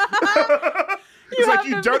 He's like,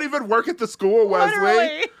 you don't even work at the school, Wesley.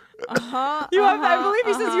 Literally. You have, I believe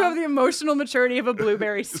he says you have the emotional maturity of a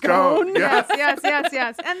blueberry scone. Yes.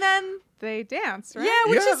 And then they dance, right?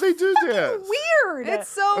 Yeah, which is they do dance. weird. It's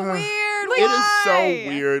so weird. It is so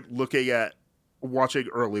weird looking at watching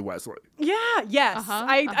early Wesley. Yeah, yes.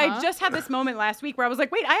 I just had this moment last week where I was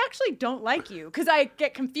like, wait, I actually don't like you because I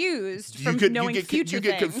get confused from knowing future You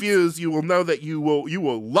get things. confused. You will know that you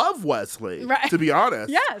will love Wesley, right. to be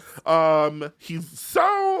honest. Yes. He's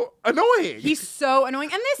so annoying. He's so annoying.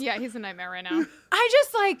 And this... Yeah, he's a nightmare right now. I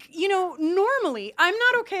just normally, I'm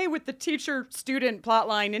not okay with the teacher-student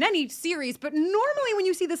plotline in any series, but normally when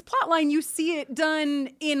you see this plotline, you see it done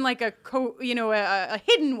in like a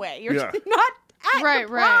hidden way. You're not at the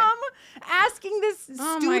prom asking this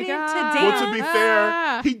student to dance. Well, to be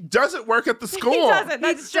fair, he doesn't work at the school. He doesn't.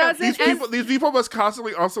 That's true. These people must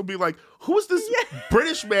constantly also be like, who's this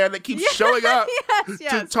British man that keeps showing up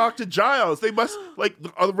to talk to Giles? They must, like,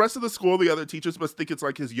 the rest of the school, the other teachers must think it's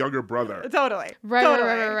like his younger brother. Totally.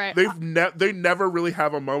 Right. They never really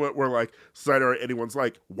have a moment where, like, Snyder or anyone's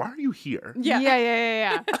like, why are you here?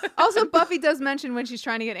 Yeah. Also, Buffy does mention when she's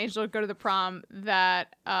trying to get Angel to go to the prom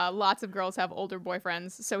that lots of girls have older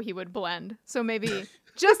boyfriends, so he would blend. So maybe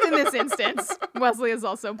just in this instance, Wesley is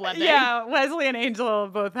also blending. Yeah, Wesley and Angel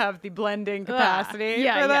both have the blending capacity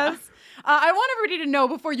for this. I want everybody to know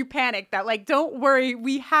before you panic that, like, don't worry,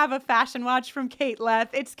 we have a fashion watch from Kate Leth.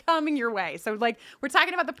 It's coming your way. So, like, we're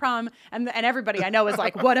talking about the prom, and everybody I know is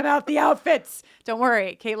like, what about the outfits? Don't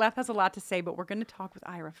worry, Kate Leth has a lot to say, but we're going to talk with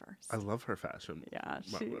Ira first. I love her fashion. Yeah,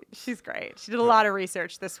 she's great. She did a lot of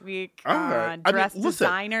research this week. Dress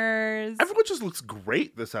designers. Everyone just looks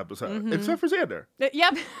great this episode, except for Xander.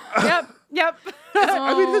 Yep.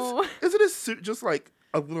 I mean, isn't his suit just like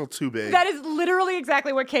a little too big? That is literally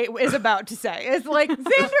exactly what Kate is about to say. It's like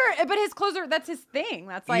Xander, but his clothes that's his thing.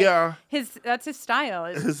 That's like that's his style.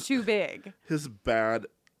 It's too big. His bad,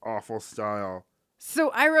 awful style. So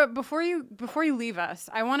Ira, before you leave us,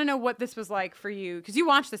 I want to know what this was like for you because you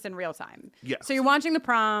watched this in real time. Yes. So you're watching the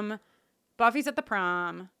prom. Buffy's at the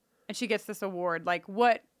prom, and she gets this award. Like,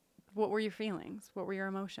 what were your feelings? What were your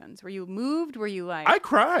emotions? Were you moved? Were you like? I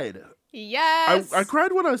cried. Yes. I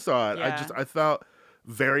cried when I saw it. Yeah. I felt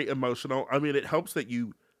very emotional. I mean, it helps that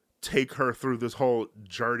you take her through this whole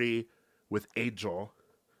journey with Angel.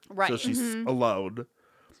 Right. So she's alone.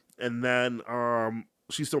 And then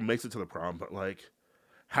she still makes it to the prom, but like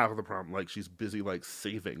half of the prom, like she's busy like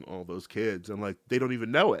saving all those kids and like they don't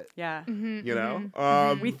even know it. Yeah. You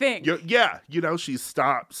know? We think. She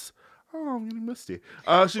stops. Oh, I'm getting misty.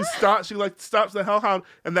 She stops the Hellhound,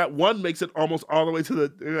 and that one makes it almost all the way to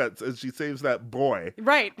the and she saves that boy.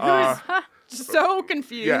 Right. Who's so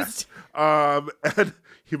confused. Yes. And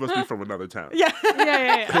he must be from another town. Yeah.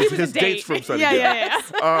 His date's from Sunnydale. Yeah.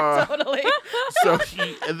 Totally. So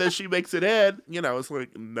and then she makes it in, it's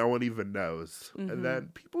like no one even knows. And then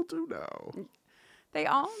people do know. They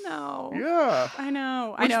all know. Yeah. I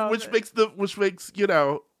know. Which makes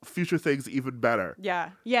future things even better. Yeah.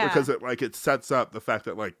 Because it sets up the fact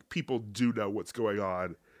that like people do know what's going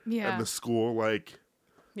on in the school. Like,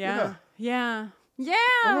 yeah.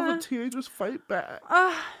 All the teenagers fight back.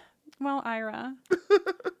 Well, Ira,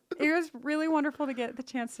 it was really wonderful to get the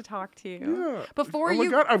chance to talk to you. Yeah. Oh my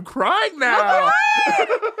God, I'm crying now. Our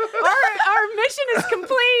mission is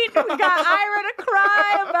complete. We got Ira to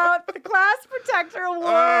cry about the Class Protector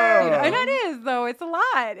Award. And it is, though. It's a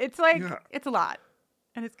lot. It's like, it's a lot.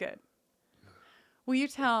 And it's good. Will you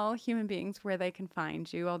tell human beings where they can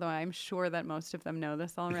find you? Although I'm sure that most of them know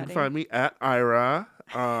this already. You can find me at Ira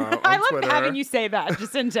on I love Twitter. having you say that,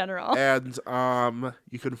 just in general. And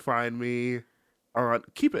you can find me on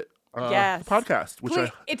Keep It, podcast, which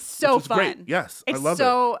it's so fun. Great. Yes, I love it.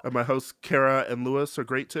 And my hosts Kara and Lewis are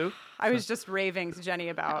great too. I was just raving to Jenny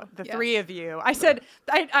about the three of you. I said,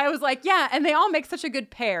 I was like, yeah, and they all make such a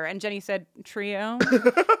good pair. And Jenny said, trio. I'm sorry.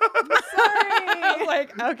 I was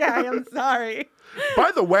like, okay, I'm sorry.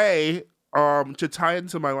 By the way, to tie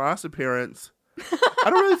into my last appearance, I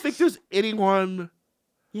don't really think there's anyone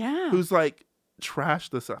who's like trashed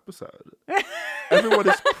this episode. Everyone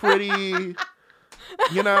is pretty,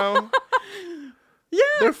 they're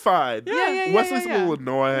fine. Wesley's a little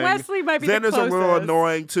annoying. Wesley might be Xander's the closest. a little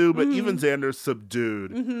annoying too, but even Xander's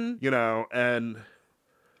subdued, and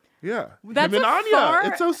That's him and Anya,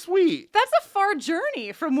 it's so sweet. That's a far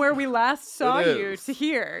journey from where we last saw you to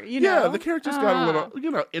here. Yeah, the characters got a little,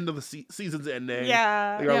 into the season's ending.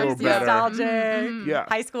 Yeah, they got a little better. Nostalgic. Yeah,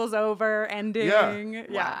 high school's over, ending. Yeah.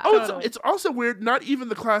 Yeah. Oh, totally. it's also weird. Not even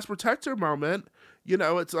the Class Protector moment.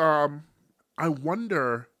 It's I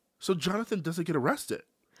wonder. So Jonathan doesn't get arrested.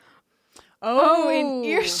 Oh, in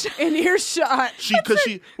earshot. In earshot.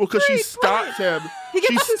 Because she stopped him. He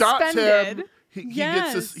gets suspended.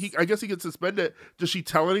 I guess he gets suspended. Does she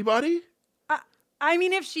tell anybody? I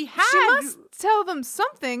mean, if she had, she must tell them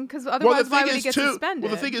something, because otherwise, why would he get suspended?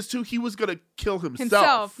 Well, the thing is, too, he was gonna kill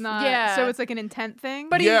himself. So it's like an intent thing.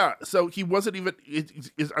 But so he wasn't even.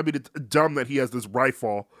 I mean, it's dumb that he has this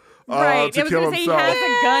rifle right. to kill himself. He has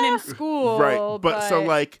a gun in school, right? But so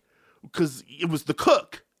like, because it was the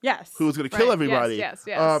cook, who was gonna kill everybody. Yes.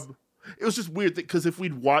 It was just weird because if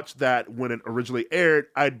we'd watched that when it originally aired,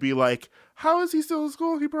 I'd be like, how is he still in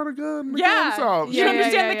school? He brought a gun to kill himself. You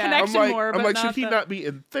understand the connection more. I'm like, should he not be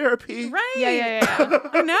in therapy? Right. Yeah.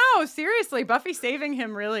 I know. Seriously, Buffy saving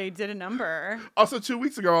him really did a number. Also, 2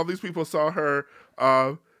 weeks ago, all these people saw her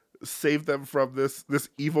save them from this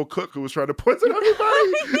evil cook who was trying to poison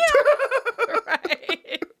everybody.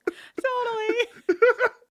 Right. Totally.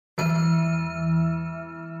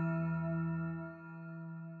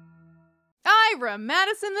 Ira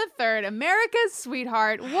Madison III, America's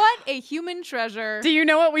sweetheart. What a human treasure. Do you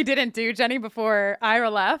know what we didn't do, Jenny, before Ira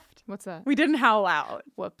left? What's that? We didn't howl out.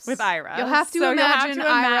 Whoops. With Ira. You'll have to imagine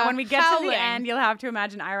Ira when we get howling. to the end, you'll have to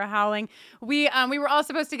imagine Ira howling. We were all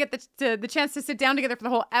supposed to get the chance to sit down together for the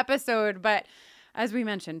whole episode, but as we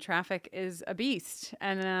mentioned, traffic is a beast,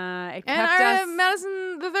 and it kept us.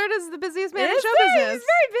 Madison III is the busiest man in show business. He's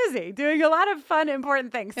very busy, doing a lot of fun,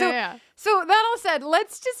 important things. So, so that all said,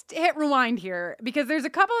 let's just hit rewind here, because there's a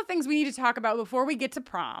couple of things we need to talk about before we get to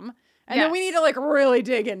prom, and then we need to like really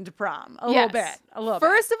dig into prom a little bit.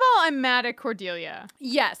 First of all, I'm mad at Cordelia.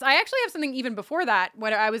 Yes, I actually have something even before that,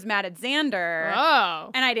 when I was mad at Xander.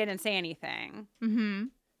 Oh, and I didn't say anything. Mm-hmm.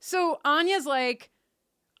 So Anya's like,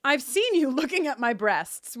 I've seen you looking at my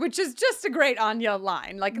breasts, which is just a great Anya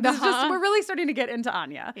line. Like, this is just, we're really starting to get into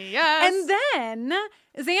Anya. Yes. And then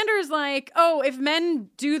Xander's like, oh, if men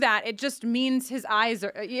do that, it just means his eyes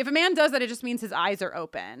are, if a man does that, it just means his eyes are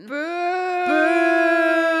open. Boo!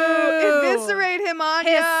 Eviscerate him,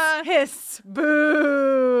 Anya! Hiss.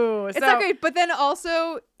 Boo! It's not great, but then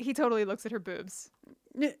also, he totally looks at her boobs.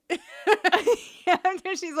 And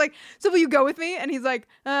she's like, so will you go with me? And he's like,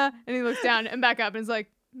 and he looks down and back up and is like,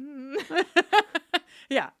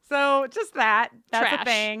 Yeah, so just that's trash. a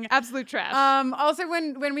thing. Absolute trash. Also,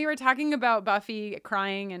 when we were talking about Buffy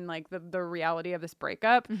crying and like the reality of this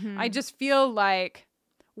breakup, I just feel like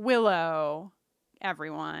Willow,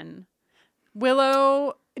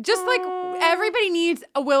 just like everybody needs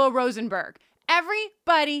a Willow Rosenberg.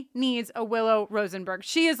 Everybody needs a Willow Rosenberg.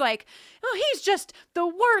 She is like, oh, he's just the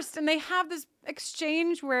worst. And they have this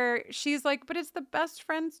exchange where she's like, but it's the best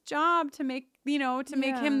friend's job to make,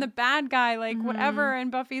 make him the bad guy, like whatever.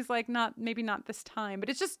 And Buffy's like, maybe not this time, but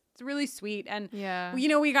it's just really sweet. And,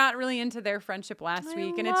 we got really into their friendship last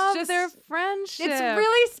week. And it's just their friendship. It's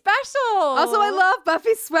really special. Also, I love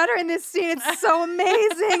Buffy's sweater in this scene. It's so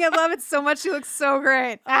amazing. I love it so much. She looks so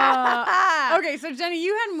great. Okay, so Jenny,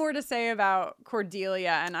 you had more to say about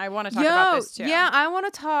Cordelia, and I want to talk about this too. Yeah, I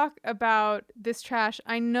want to talk about this trash.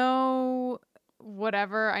 I know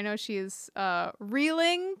she's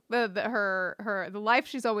reeling. The life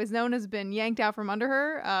she's always known has been yanked out from under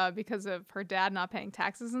her because of her dad not paying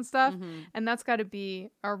taxes and stuff. And that's got to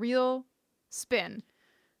be a real spin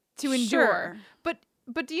to endure. But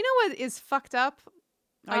do you know what is fucked up?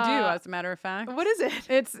 I do, as a matter of fact. What is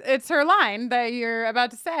it? It's her line that you're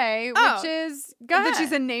about to say, which is that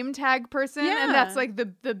she's a name tag person, and that's like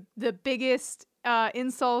the biggest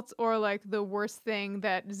insult or like the worst thing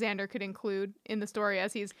that Xander could include in the story,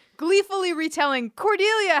 as he's gleefully retelling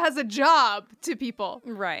Cordelia has a job to people.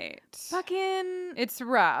 Right. Fucking, it's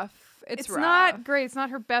rough. It's rough. Not great. It's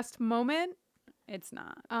not her best moment. It's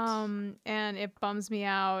not. And it bums me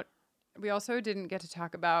out. We also didn't get to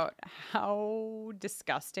talk about how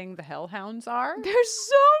disgusting the hellhounds are. They're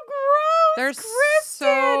so gross. They're Kristen.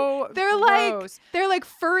 so gross. They're like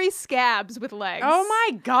furry scabs with legs. Oh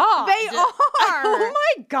my god. They are. Oh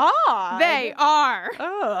my god. They are.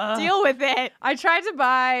 Ugh. Deal with it. I tried to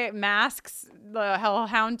buy masks, the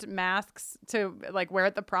hellhound masks to like wear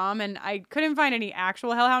at the prom, and I couldn't find any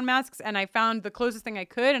actual hellhound masks, and I found the closest thing I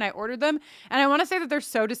could, and I ordered them, and I want to say that they're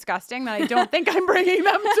so disgusting that I don't think I'm bringing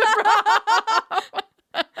them to prom.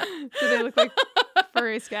 Do they look like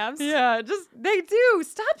furry scabs? Yeah, they do.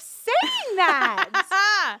 Stop saying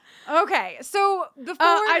that. Okay, so before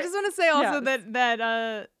I just want to say also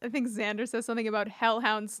that I think Xander says something about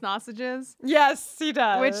hellhound sausages. Yes, he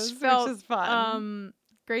does, which is fun.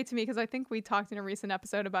 Great to me, because I think we talked in a recent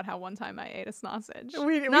episode about how one time I ate a sausage.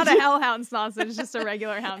 Not a hellhound sausage, just a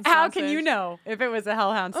regular hound sausage. How can you know if it was a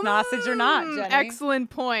hellhound sausage or not, Jenny? Excellent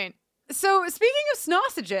point. So speaking of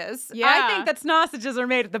sausages, I think that sausages are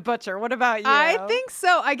made at the butcher. What about you? I think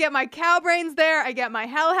so. I get my cow brains there. I get my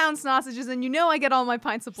hellhound sausages, and I get all my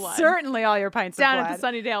pints of blood. Certainly all your pints down of blood. at the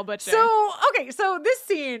Sunnydale Butcher. So, okay, so this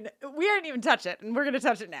scene, we didn't even touch it, and we're going to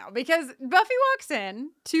touch it now because Buffy walks in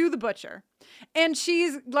to the butcher, and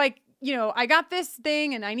she's like, I got this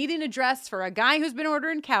thing and I need an address for a guy who's been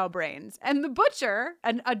ordering cow brains. And the butcher,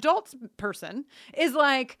 an adult person, is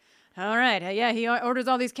like, all right, yeah, he orders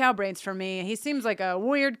all these cow brains from me. He seems like a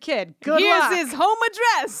weird kid. Good luck. Here's his home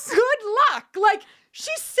address. Good luck. Like,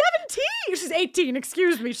 she's 17. She's 18,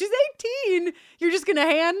 excuse me. She's 18. You're just going to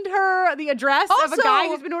hand her the address of a guy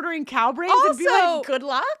who's been ordering cow brains and be like, good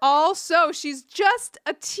luck? Also, she's just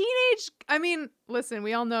a teenage... I mean, listen,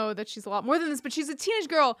 we all know that she's a lot more than this, but she's a teenage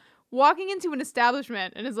girl walking into an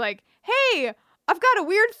establishment and is like, hey... I've got a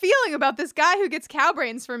weird feeling about this guy who gets cow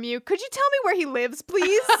brains from you. Could you tell me where he lives,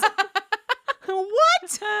 please?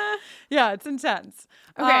 What? Yeah, it's intense.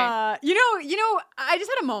 Okay. I just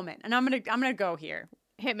had a moment, and I'm gonna go here.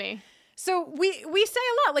 Hit me. So we say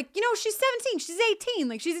a lot, like, she's 17, she's 18,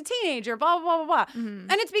 like, she's a teenager, blah, blah, blah, blah, blah. Mm-hmm.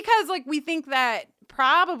 And it's because, like, we think that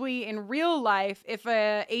probably in real life, if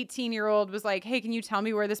a 18-year-old was like, hey, can you tell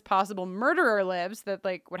me where this possible murderer lives, that,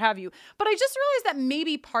 like, what have you. But I just realized that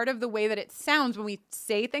maybe part of the way that it sounds when we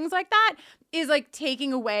say things like that is, like,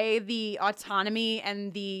 taking away the autonomy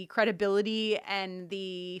and the credibility and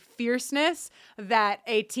the fierceness that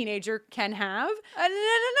a teenager can have. Well,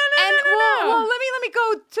 let me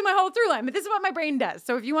go to my whole through line, but this is what my brain does.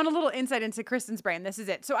 So if you want a little insight into Kristen's brain, this is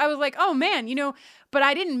it. So I was like, oh man, but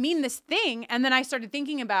I didn't mean this thing. And then I started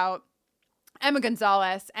thinking about Emma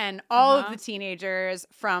Gonzalez and all of the teenagers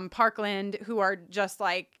from Parkland who are just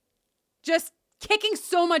kicking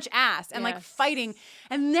so much ass and like fighting.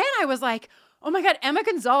 And then I was like, oh my God, Emma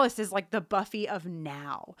Gonzalez is like the Buffy of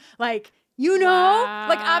now. Like, Wow.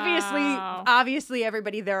 like obviously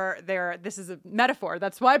everybody there, this is a metaphor.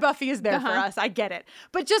 That's why Buffy is there for us. I get it.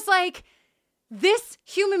 But just like this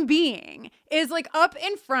human being is like up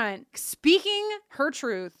in front, speaking her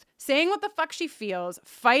truth, saying what the fuck she feels,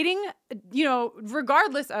 fighting,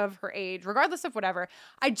 regardless of her age, regardless of whatever.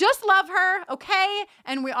 I just love her. Okay.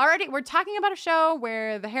 And we're talking about a show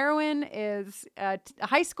where the heroine is a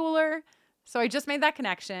high schooler. So I just made that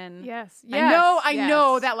connection. Yes. I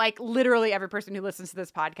know that like literally every person who listens to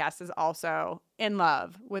this podcast is also in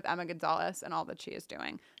love with Emma Gonzalez and all that she is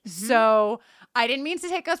doing. Mm-hmm. So I didn't mean to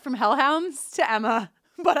take us from hellhounds to Emma,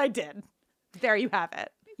 but I did. There you have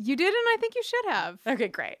it. You did, and I think you should have. Okay,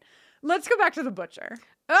 great. Let's go back to the butcher.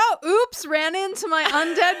 Oh, oops, ran into my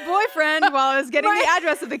undead boyfriend while I was getting the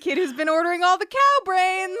address of the kid who's been ordering all the cow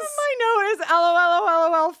brains. My note is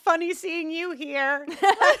LOL, funny seeing you here.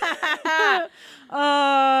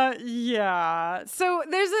 Yeah. So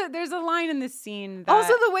there's a line in this scene that...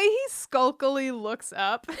 Also, the way he skulkily looks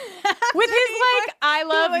up. With his, like, I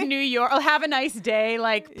love New York, I'll have a nice day,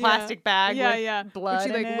 like, plastic bag with blood But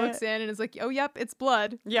she, like, looks in and is like, oh, yep, it's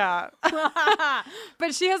blood. Yeah.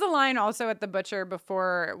 But she has a line also at the butcher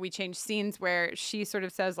before we change scenes where she sort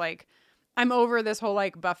of says, like, I'm over this whole,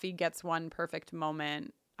 like, Buffy gets one perfect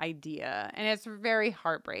moment idea, and it's very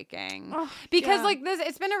heartbreaking because like this,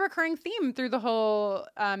 it's been a recurring theme through the whole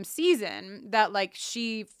season that like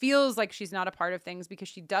she feels like she's not a part of things because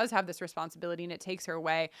she does have this responsibility and it takes her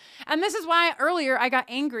away. And this is why earlier I got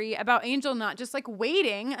angry about Angel not just like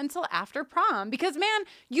waiting until after prom, because man,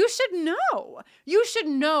 you should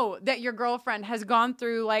know that your girlfriend has gone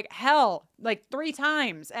through like hell like 3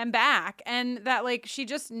 times and back, and that like she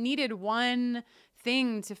just needed one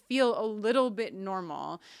thing to feel a little bit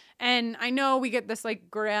normal. And I know we get this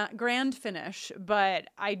like grand finish, but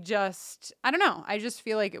I don't know. I just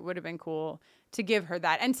feel like it would have been cool to give her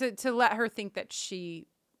that and to let her think that she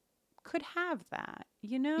could have that,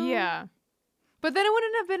 Yeah. But then it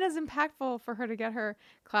wouldn't have been as impactful for her to get her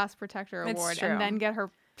class protector award and then get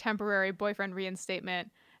her temporary boyfriend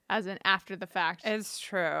reinstatement as an after the fact. It's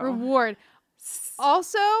true. Reward.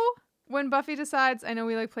 Also, when Buffy decides, I know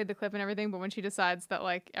we like played the clip and everything, but when she decides that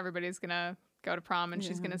like everybody's gonna go to prom and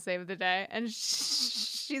she's gonna save the day, and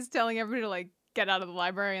she's telling everybody to like get out of the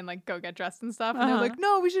library and like go get dressed and stuff, and they're like,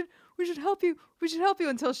 no, we should help you,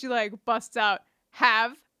 until she like busts out,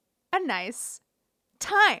 have a nice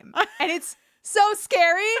time, and it's so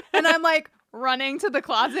scary, and I'm like running to the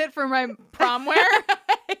closet for my prom wear.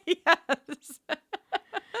 Yes.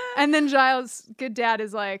 And then Giles, good dad,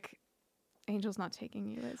 is like, Angel's not taking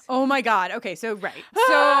you, is he? Oh my God. Okay, so right.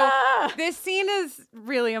 So this scene is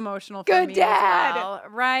really emotional for me. Good dad. As well,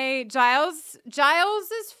 right?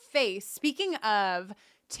 Giles's face, speaking of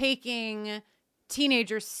taking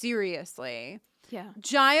teenagers seriously. Yeah.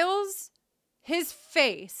 Giles his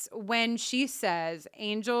face when she says,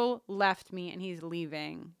 Angel left me and he's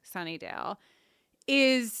leaving Sunnydale,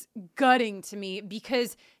 is gutting to me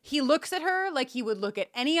because he looks at her like he would look at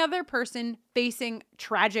any other person facing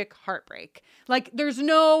tragic heartbreak. Like, there's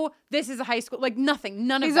no, this is a high school, like nothing,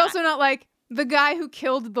 none of that. He's also not like, the guy who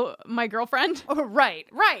killed my girlfriend. Oh, right.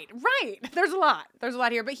 There's a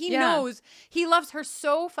lot here, but he knows, he loves her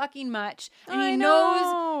so fucking much, and he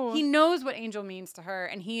knows what Angel means to her,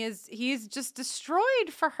 and he's just destroyed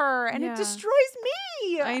for her, and it destroys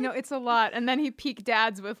me. I know, it's a lot. And then he peaked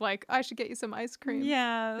dads with like, I should get you some ice cream.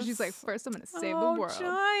 Yes. She's like, first I'm gonna save the world. Child.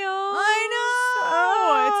 I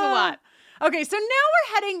know. It's a lot. Okay, so now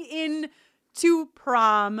we're heading in to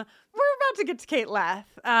prom. We're about to get to Kate Leth,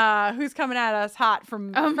 who's coming at us hot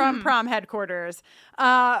from prom headquarters.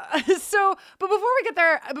 But before we get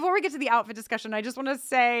there, before we get to the outfit discussion, I just want to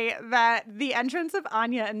say that the entrance of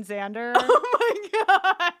Anya and Xander, oh my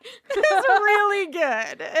God, is really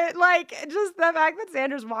good. Just the fact that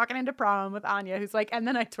Xander's walking into prom with Anya, who's like, and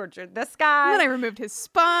then I tortured this guy. And then I removed his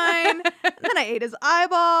spine. And then I ate his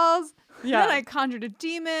eyeballs. Yeah. And then I conjured a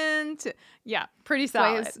demon to, pretty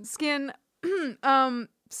slay solid. his skin.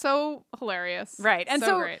 So hilarious. Right. And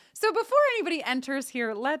so great. So before anybody enters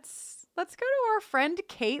here, let's go to our friend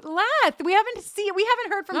Kate Leth. We haven't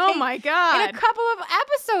heard from Kate. Oh my God. In a couple of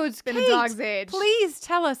episodes. Been Kate, a dog's age. Please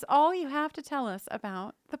tell us all you have to tell us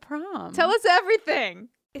about the prom. Tell us everything.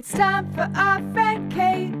 It's time for our friend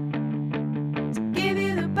Kate to give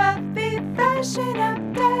you the Buffy fashion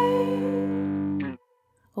update.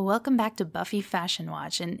 Welcome back to Buffy Fashion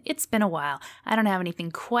Watch, and it's been a while. I don't have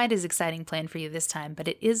anything quite as exciting planned for you this time, but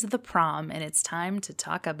it is the prom, and it's time to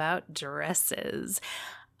talk about dresses.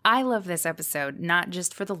 I love this episode, not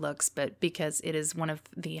just for the looks, but because it is one of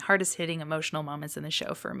the hardest-hitting emotional moments in the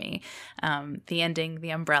show for me. The ending,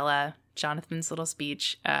 the umbrella, Jonathan's little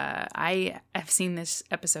speech. I have seen this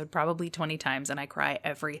episode probably 20 times, and I cry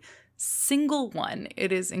every single one.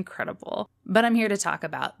 It is incredible. But I'm here to talk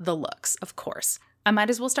about the looks, of course. I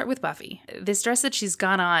might as well start with Buffy. This dress that she's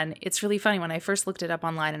got on, it's really funny. When I first looked it up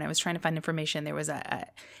online and I was trying to find information, there was a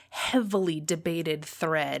heavily debated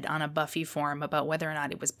thread on a Buffy forum about whether or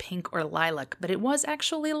not it was pink or lilac, but it was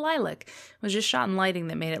actually lilac. It was just shot in lighting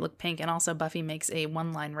that made it look pink, and also Buffy makes a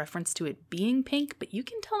one-line reference to it being pink, but you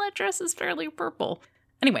can tell that dress is fairly purple.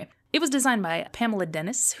 Anyway, it was designed by Pamela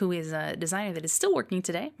Dennis, who is a designer that is still working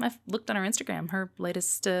today. I've looked on her Instagram. Her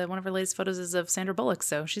latest, one of her latest photos is of Sandra Bullock,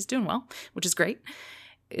 so she's doing well, which is great.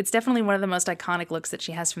 It's definitely one of the most iconic looks that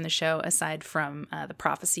she has from the show, aside from the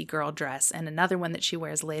Prophecy Girl dress, and another one that she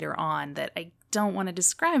wears later on that I don't want to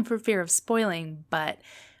describe for fear of spoiling, but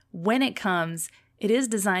when it comes, it is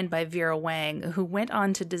designed by Vera Wang, who went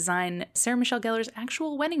on to design Sarah Michelle Gellar's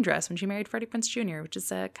actual wedding dress when she married Freddie Prinze Jr., which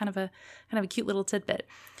is a kind of a cute little tidbit.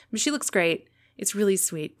 But she looks great. It's really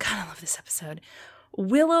sweet. God, I love this episode.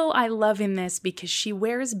 Willow, I love in this because she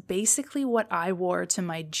wears basically what I wore to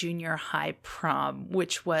my junior high prom,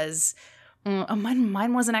 which was,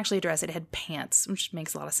 mine wasn't actually a dress. It had pants, which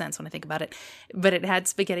makes a lot of sense when I think about it. But it had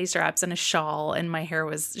spaghetti straps and a shawl, and my hair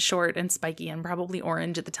was short and spiky and probably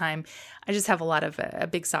orange at the time. I just have a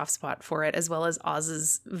big soft spot for it, as well as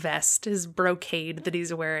Oz's vest. His brocade that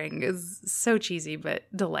he's wearing is so cheesy but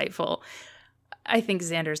delightful. I think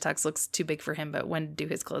Xander's tux looks too big for him, but when do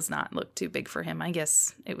his clothes not look too big for him? I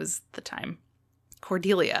guess it was the time.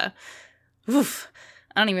 Cordelia. Oof.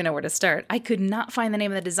 I don't even know where to start. I could not find the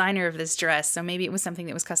name of the designer of this dress, so maybe it was something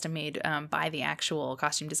that was custom made by the actual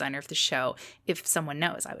costume designer of the show. If someone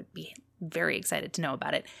knows, I would be very excited to know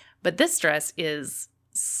about it. But this dress is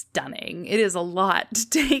stunning. It is a lot to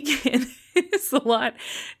take in. It's a lot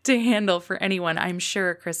to handle for anyone. I'm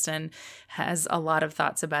sure Kristen has a lot of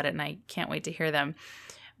thoughts about it, and I can't wait to hear them.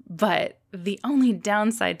 But the only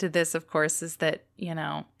downside to this, of course, is that,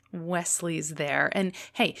 Wesley's there. And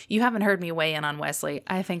hey, you haven't heard me weigh in on Wesley.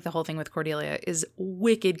 I think the whole thing with Cordelia is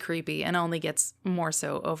wicked creepy and only gets more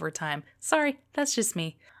so over time. Sorry, that's just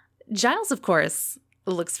me. Giles, of course,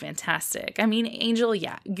 looks fantastic. I mean, Angel,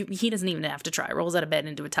 he doesn't even have to try. Rolls out of bed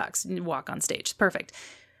into a tux and walk on stage. Perfect.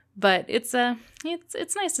 But it's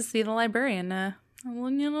nice to see the librarian tux. Maybe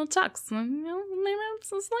it's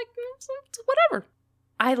just like whatever.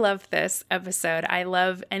 I love this episode. I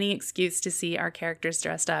love any excuse to see our characters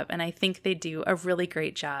dressed up, and I think they do a really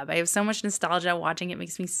great job. I have so much nostalgia watching it.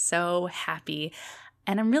 Makes me so happy,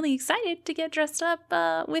 and I'm really excited to get dressed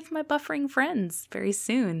up with my buffering friends very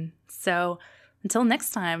soon. So until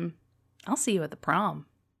next time, I'll see you at the prom.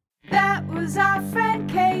 That was our friend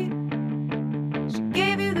Kate. She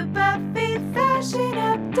gave you the Buffy fashion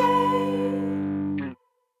update.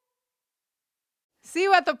 See you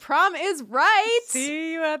you at the prom is right.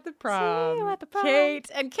 See you at the prom. See you at the prom. Kate,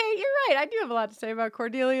 you're right. I do have a lot to say about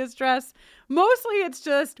Cordelia's dress. Mostly it's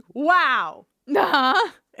just wow.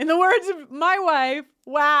 Uh-huh. In the words of my wife,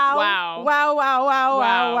 wow. Wow. Wow, wow, wow, wow,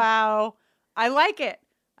 Wow. wow. I like it.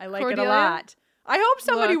 I like it a Cordelia lot. I hope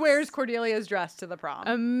somebody looks wears Cordelia's dress to the prom.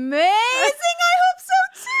 Amazing. I hope so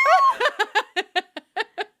too.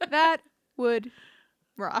 That would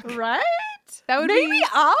rock. Right? That would Maybe be...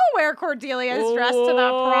 I'll wear Cordelia's dress to the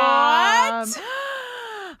prom. What?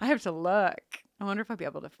 I have to look. I wonder if I'll be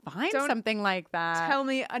able to find something like that. Tell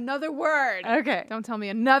me another word. Okay. Don't tell me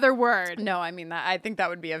another word. No, I mean that. I think that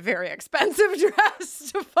would be a very expensive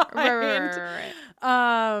dress to find. Right.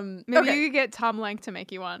 Maybe okay. you could get Tom Lenk to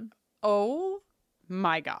make you one. Oh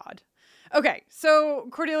my God. Okay, so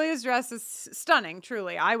Cordelia's dress is stunning,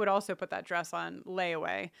 truly. I would also put that dress on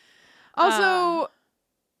layaway. Also,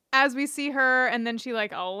 as we see her, and then she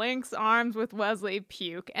like links arms with Wesley,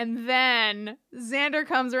 puke, and then Xander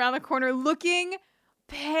comes around the corner looking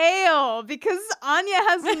pale because Anya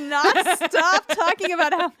has not stopped talking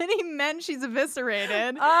about how many men she's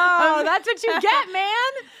eviscerated. Oh, that's what you get,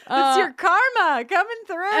 man. That's your karma coming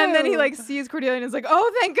through. And then he like sees Cordelia and is like,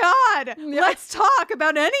 "Oh, thank God! Let's talk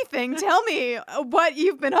about anything. Tell me what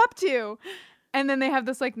you've been up to." And then they have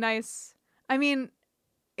this like nice. I mean,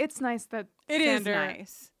 it's nice that it is Xander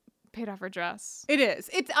nice. Paid off her dress. It is.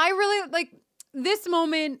 I really like this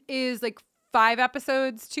moment is like 5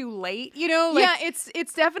 episodes too late, you know? Like, yeah,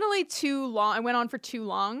 it's definitely too long. It went on for too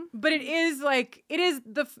long. But it is like it is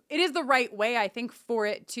the right way, I think, for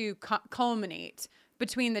it to culminate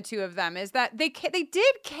between the two of them is that they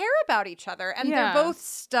did care about each other and they're both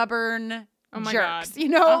stubborn jerks. God. You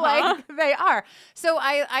know, like they are. So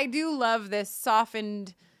I do love this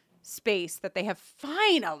softened space that they have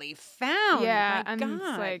finally found. Yeah, My and God,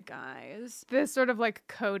 it's like guys. this sort of like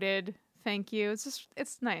coded thank you.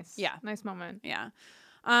 It's nice. Yeah. Nice moment. Yeah.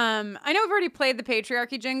 I know we've already played the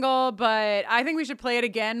patriarchy jingle, but I think we should play it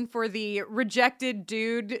again for the rejected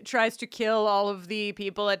dude tries to kill all of the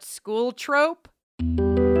people at school trope. The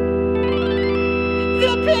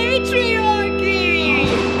patriarchy!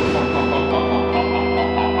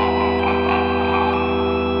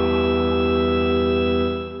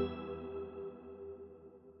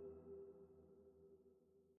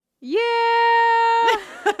 Yeah.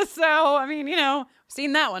 So, I mean, you know,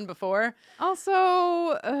 seen that one before.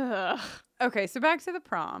 Also, okay, so back to the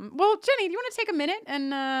prom. Well, Jenny, do you want to take a minute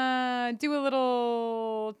and do a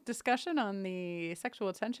little discussion on the Sexual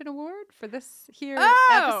Attention Award for this here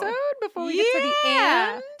episode before we get to the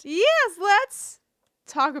end? Yes, let's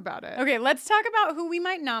talk about it. Okay, let's talk about who we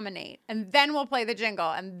might nominate, and then we'll play the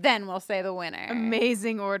jingle, and then we'll say the winner.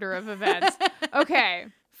 Amazing order of events. Okay.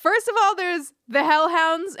 First of all, there's the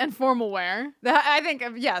Hellhounds and formal wear. I think,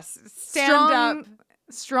 yes, stand up.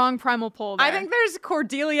 Strong primal pull there. I think there's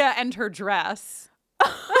Cordelia and her dress.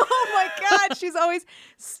 Oh my God, she's always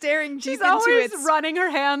staring deep She's always into it. running her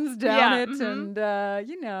hands down it, mhm. and,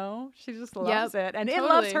 you know, she just loves it. And it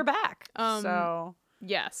loves totally. her back. So,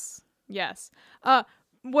 yes.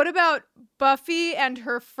 What about Buffy and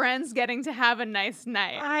her friends getting to have a nice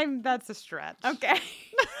night? That's a stretch. Okay.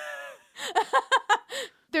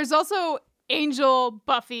 There's also Angel,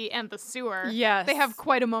 Buffy, and the sewer. Yes. They have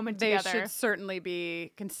quite a moment together. They should certainly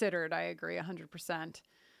be considered. I agree 100%.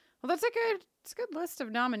 Well, it's a good list of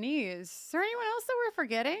nominees. Is there anyone else that we're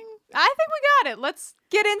forgetting? I think we got it. Let's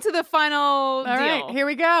get into the final deal. All right, here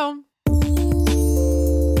we go.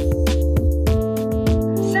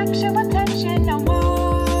 Sexual Attention Award.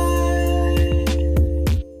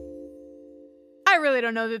 I really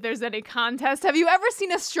don't know that there's any contest. Have you ever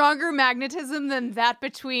seen a stronger magnetism than that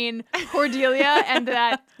between Cordelia and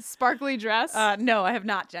that sparkly dress? No, I have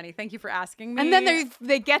not, Jenny. Thank you for asking me. And then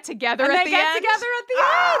they get together and at they the get end. together at the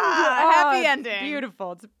end. Happy It's ending.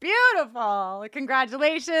 Beautiful. It's beautiful.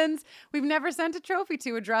 Congratulations. We've never sent a trophy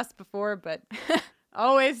to a dress before, but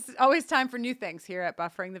always time for new things here at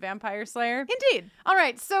Buffering the Vampire Slayer. Indeed. All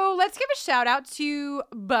right, so let's give a shout out to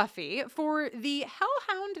Buffy for the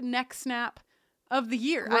Hellhound neck snap of the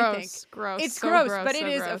year, I think. Gross. It's so gross, gross, but so it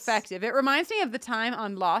is gross. effective. It reminds me of the time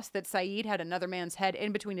on Lost that Saeed had another man's head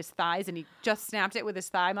in between his thighs and he just snapped it with his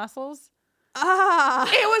thigh muscles. It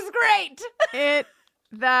was great.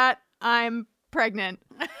 I'm pregnant.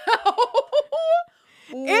 Wow.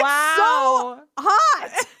 It's so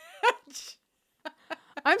hot.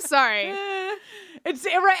 I'm sorry. It's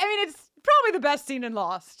probably the best scene in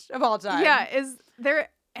Lost of all time. Yeah, is there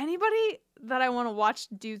anybody that I want to watch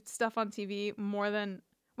do stuff on TV more than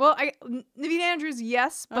Naveen Andrews,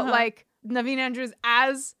 yes, but like Naveen Andrews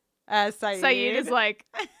as Saeed is like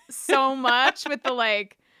so much with the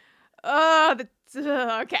like the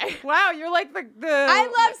Okay. Wow, you're like the I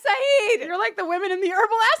love Saeed. You're like the women in the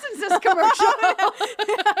Herbal Essences commercial.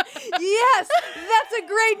 Yes, that's a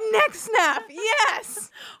great neck snap.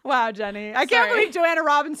 Yes. Wow, Jenny. I can't Sorry. believe Joanna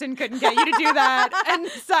Robinson couldn't get you to do that, and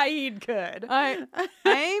Saeed could. I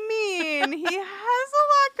mean, he has a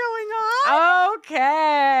lot going on.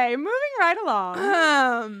 Okay, moving right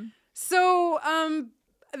along. So,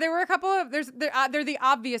 there were a couple of they're the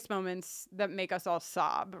obvious moments that make us all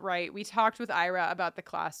sob, right? We talked with Ira about the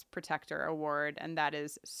Class Protector Award, and that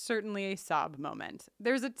is certainly a sob moment.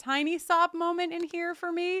 There's a tiny sob moment in here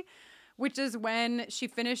for me, which is when she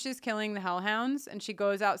finishes killing the hellhounds and she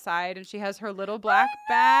goes outside and she has her little black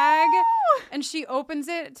bag and she opens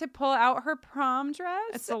it to pull out her prom dress.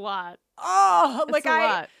 It's a lot. Oh, It's a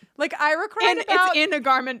lot. Like Ira cried about... It's in a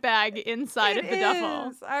garment bag inside of the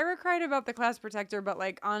duffel. Ira cried about the Class Protector, but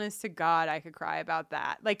like, honest to God, I could cry about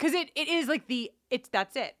that. Like, because it is like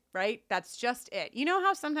that's it, right? That's just it. You know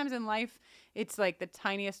how sometimes in life, it's like the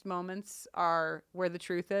tiniest moments are where the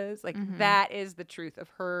truth is? Like, that is the truth of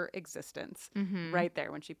her existence right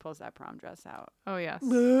there when she pulls that prom dress out. Oh, yes.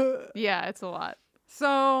 Yeah, it's a lot.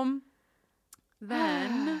 So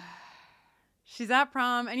then she's at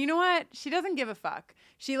prom, and you know what? She doesn't give a fuck.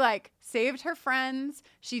 She like saved her friends.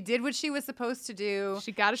 She did what she was supposed to do.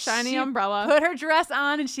 She got a shiny umbrella. Put her dress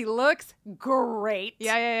on, and she looks great.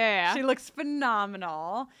 Yeah. She looks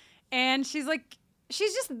phenomenal. And she's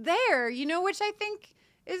just there, you know, which I think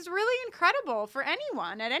is really incredible for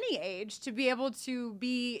anyone at any age to be able to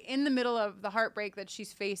be in the middle of the heartbreak that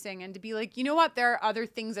she's facing and to be like, you know what, there are other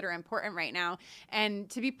things that are important right now, and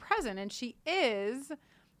to be present. And she is.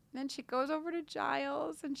 Then she goes over to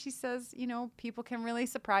Giles and she says, you know, people can really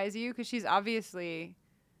surprise you, because she's obviously,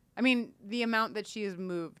 I mean, the amount that she is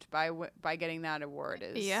moved by getting that award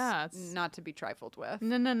is not to be trifled with.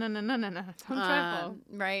 No. Don't trifle.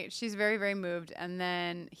 Right. She's very, very moved. And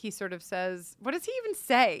then he sort of says, what does he even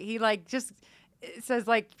say? He like just says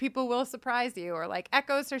like, people will surprise you, or like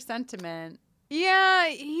echoes her sentiment. Yeah,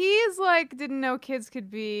 he's like, didn't know kids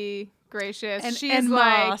could be gracious. And she's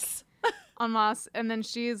Moss. En masse, and then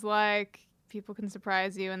she's like, people can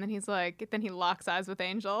surprise you, and then he's like, then he locks eyes with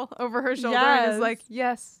Angel over her shoulder and is like,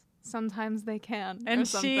 yes, sometimes they can. And or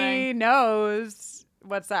something. she knows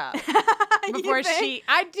what's up. Before she,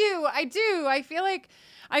 I do. I feel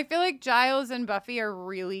like Giles and Buffy are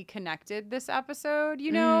really connected this episode.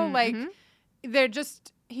 You know, like they're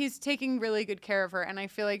just, he's taking really good care of her, and I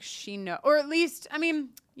feel like she know, or at least, I mean,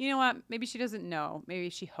 you know what? Maybe she doesn't know. Maybe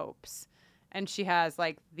she hopes. And she has,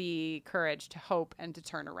 like, the courage to hope and to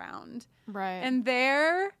turn around. Right. And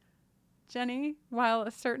there, Jenny, while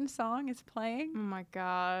a certain song is playing. Oh, my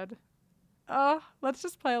God. Oh, let's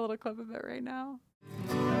just play a little clip of it right now.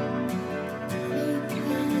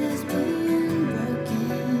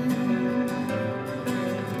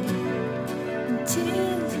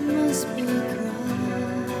 Tears must be cried.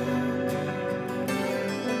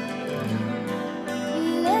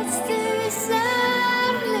 Let's do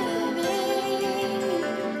some living.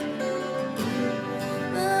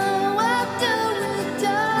 Oh, why don't we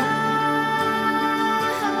die?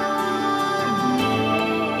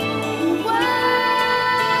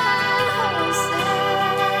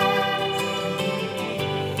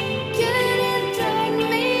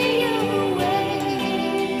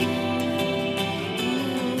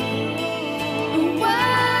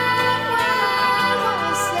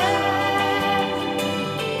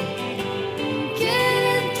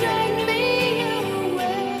 Couldn't drag me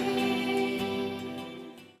away.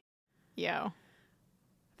 Yo.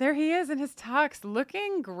 There he is in his tux,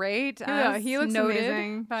 looking great. Yeah, as he looks noted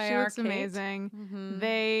amazing. by She our looks Kate. amazing.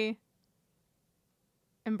 They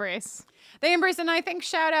embrace. They embrace, and I think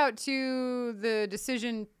shout out to the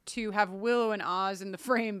decision to have Willow and Oz in the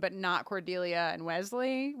frame, but not Cordelia and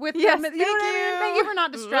Wesley with Yes, them. You know what I mean? Thank you for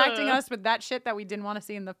not distracting Ugh. us with that shit that we didn't want to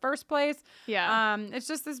see in the first place. Yeah. It's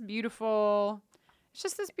just this beautiful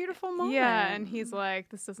moment. Yeah, and he's like,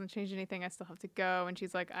 this doesn't change anything. I still have to go. And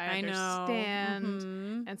she's like, I know. understand.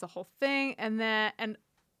 Mhm. And it's a whole thing. And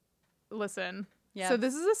listen. Yes. So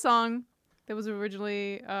this is a song that was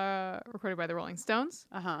originally recorded by the Rolling Stones.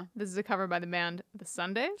 Uh-huh. This is a cover by the band The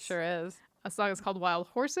Sundays. Sure is. A song is called Wild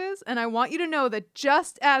Horses. And I want you to know that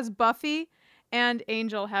just as Buffy and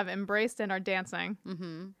Angel have embraced and are dancing,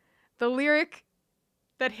 the lyric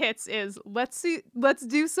that hits is, let's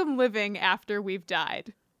do some living after we've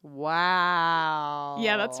died. Wow.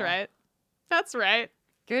 Yeah, that's right. That's right.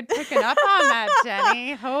 Good picking up on that,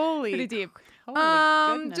 Jenny. Holy. Pretty deep.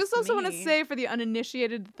 Holy goodness just also want to me. say for the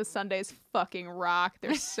uninitiated that the Sundays fucking rock.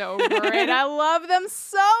 They're so great. I love them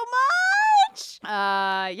so much.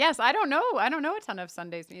 Yes, I don't know. I don't know a ton of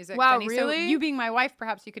Sundays music. Wow, Jenny. really? So you being my wife,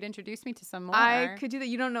 perhaps you could introduce me to some more. I could do that.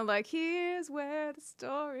 You don't know, like, here's where the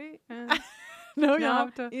story ends. No, you'll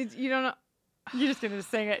have to. You don't know. You're just going to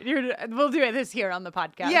sing it. We'll do it this here on the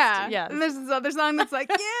podcast. Yeah. Yes. And there's this other song that's like,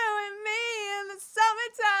 you and me in the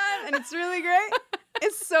summertime. And it's really great.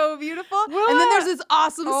 It's so beautiful. And then there's this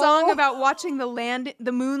awesome song about watching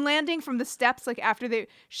the moon landing from the steps, like after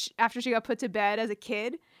she got put to bed as a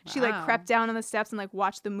kid. She like crept down on the steps and like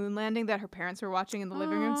watched the moon landing that her parents were watching in the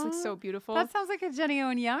living room. It's like so beautiful. That sounds like a Jenny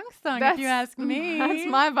Owen Young song, if you ask me. That's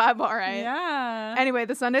my vibe, all right. Yeah. Anyway,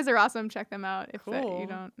 the Sundays are awesome. Check them out if Cool. you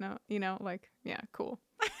don't know. Cool.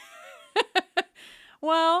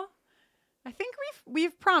 Well, I think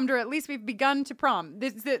we've prommed, or at least we've begun to prom.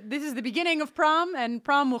 This is the beginning of prom, and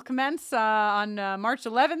prom will commence on March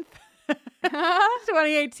 11th,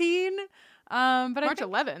 2018. March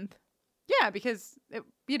 11th. Yeah, because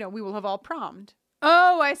we will have all prommed.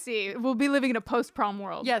 Oh, I see. We'll be living in a post-prom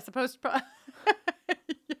world. Yes, a post-prom.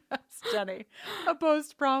 Yes, Jenny, a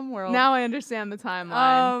post-prom world. Now I understand the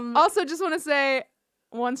timeline. Also, just want to say,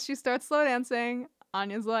 once she starts slow dancing,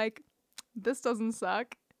 Anya's like, "This doesn't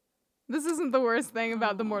suck. This isn't the worst thing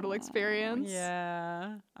about the mortal experience."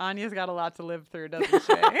 Yeah, Anya's got a lot to live through, doesn't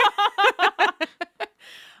she?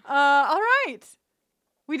 All right,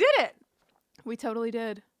 we did it. We totally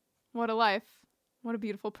did. What a life. What a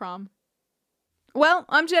beautiful prom. Well,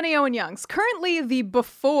 I'm Jenny Owen Youngs. Currently the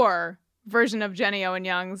before version of Jenny Owen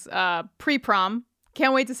Youngs, pre-prom.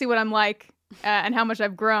 Can't wait to see what I'm like and how much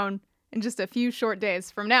I've grown in just a few short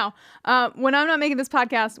days from now. When I'm not making this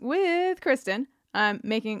podcast with Kristen, I'm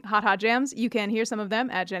making hot jams. You can hear some of them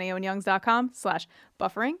at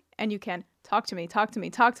jennyowenyoungs.com/buffering. And you can talk to me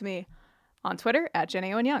on Twitter at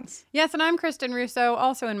Jenny Owen Youngs. Yes, and I'm Kristen Russo,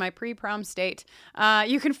 also in my pre-prom state.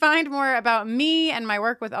 You can find more about me and my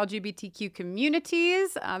work with LGBTQ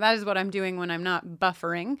communities. That is what I'm doing when I'm not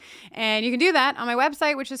buffering. And you can do that on my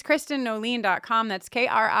website, which is KristenNoeline.com. That's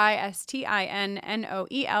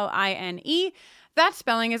KristinnOeline. That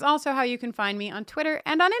spelling is also how you can find me on Twitter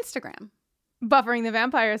and on Instagram. Buffering the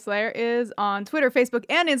Vampire Slayer is on Twitter, Facebook,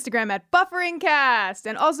 and Instagram at BufferingCast.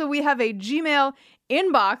 And also we have a Gmail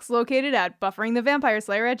inbox located at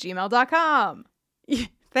bufferingthevampireslayer@gmail.com.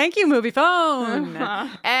 Thank you, Movie Phone.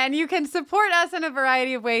 And you can support us in a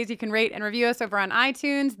variety of ways. You can rate and review us over on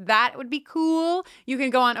iTunes. That would be cool. You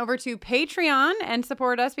can go on over to Patreon and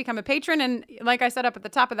support us, become a patron. And like I said up at the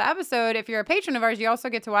top of the episode, if you're a patron of ours, you also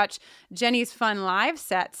get to watch Jenny's fun live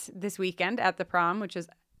sets this weekend at the prom, which is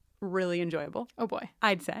really enjoyable. Oh boy.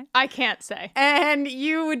 I'd say. I can't say. And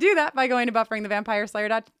you would do that by going to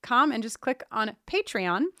bufferingthevampireslayer.com and just click on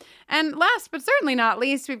Patreon. And last but certainly not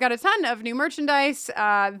least, we've got a ton of new merchandise.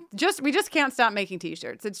 We just can't stop making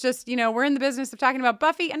t-shirts. It's just, we're in the business of talking about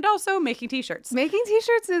Buffy and also making t-shirts. Making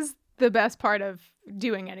t-shirts is the best part of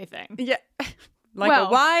doing anything. Yeah. A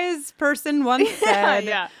wise person once said.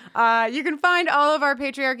 Yeah. You can find all of our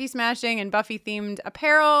patriarchy smashing and Buffy themed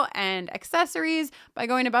apparel and accessories by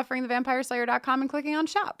going to bufferingthevampireslayer.com and clicking on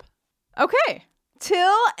shop. Okay.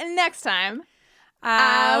 Till next time.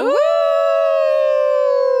 Woo!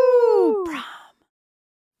 Prom.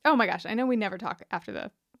 Oh my gosh. I know we never talk after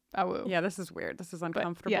the woo. Yeah, this is weird. This is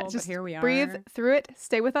uncomfortable, but here we are. Breathe through it.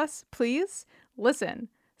 Stay with us, please. Listen.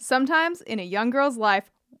 Sometimes in a young girl's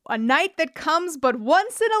life, a night that comes but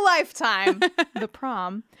once in a lifetime, the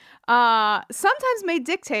prom, sometimes may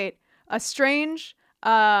dictate a strange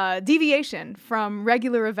deviation from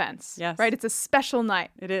regular events. Yes. Right? It's a special night.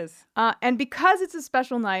 It is. And because it's a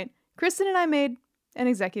special night, Kristen and I made an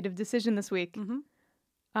executive decision this week.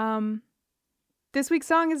 Mm-hmm. This week's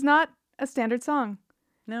song is not a standard song.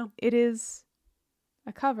 No. It is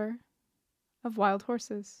a cover of Wild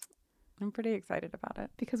Horses. I'm pretty excited about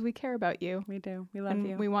it. Because we care about you. We do. We love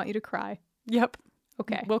you. We want you to cry. Yep.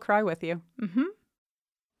 Okay. We'll cry with you. Mm-hmm.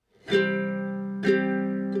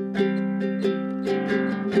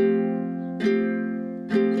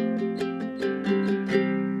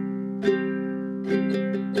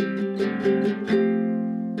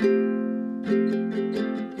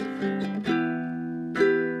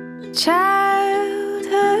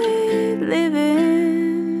 Childhood living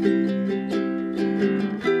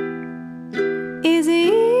is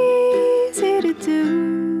easy to do.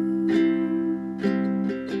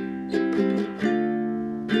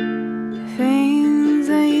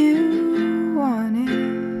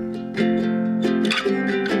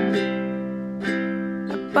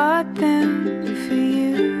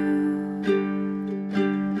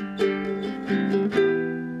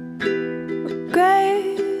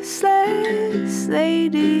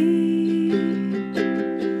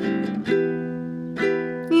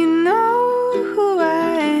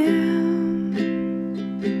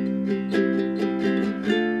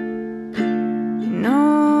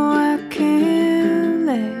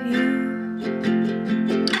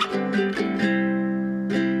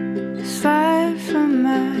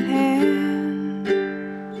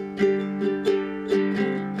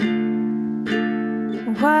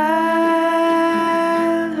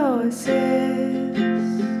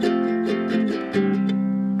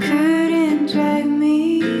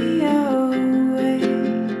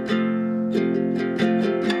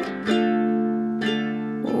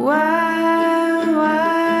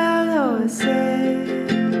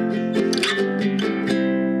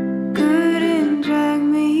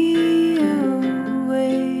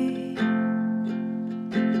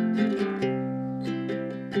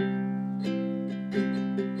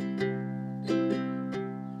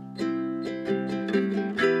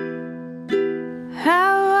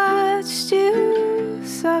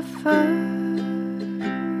 suffer.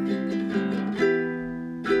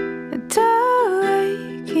 A dull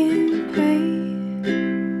aching pain.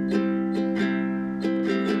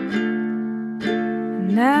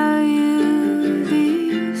 Now you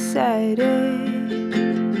decided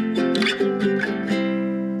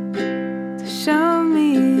to show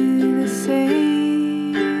me the same.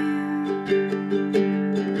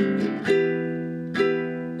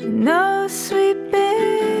 No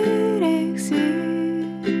sweeping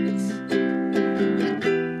exits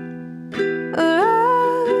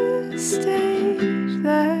or stage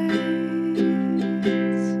lights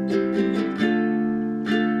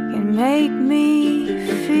can make me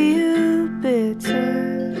feel bitter.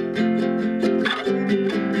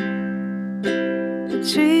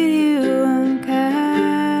 Treat you unkind.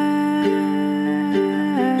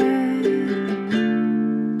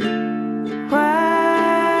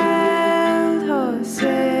 Wild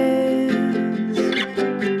horses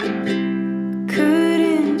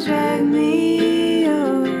couldn't drag me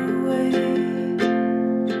away.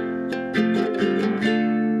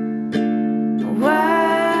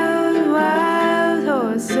 Wild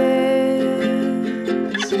horses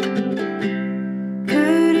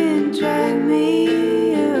couldn't drag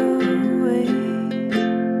me away.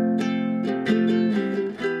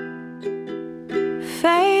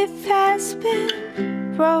 Faith has been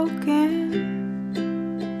broken.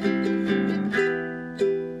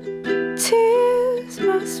 Tears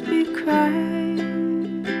must be cried.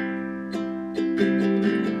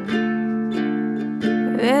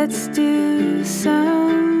 Let's do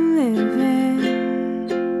some living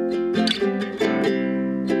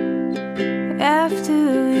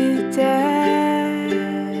after we die.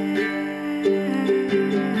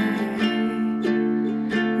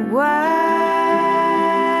 Wild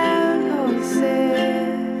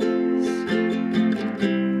horses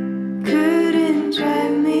couldn't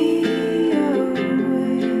drag me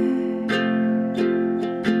away.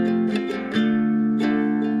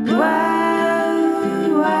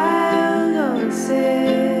 Wild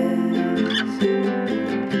horses,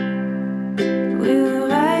 we'll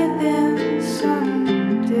ride them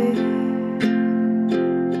someday.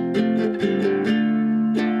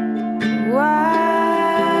 Wild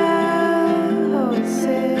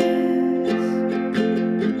horses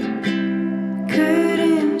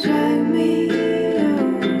couldn't drag me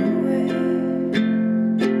away.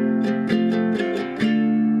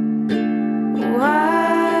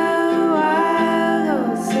 Wild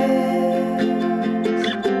horses,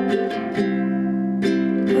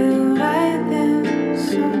 we'll ride them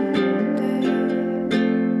someday.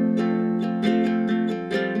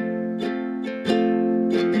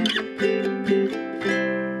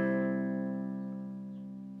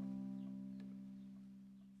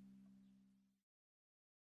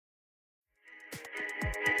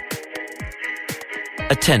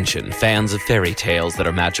 Attention, fans of fairy tales that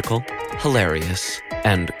are magical, hilarious,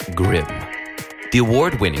 and grim. The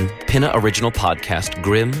award-winning Pinna original podcast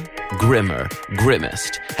Grim, Grimmer,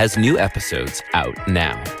 Grimmest has new episodes out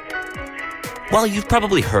now. While you've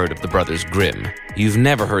probably heard of the Brothers Grimm, you've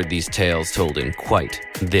never heard these tales told in quite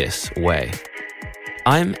this way.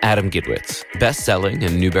 I'm Adam Gidwitz, best-selling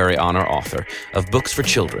and Newbery Honor author of books for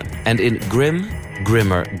children, and in Grim,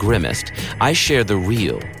 Grimmer, Grimmest, I share the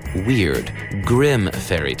real, weird, grim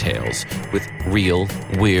fairy tales with real,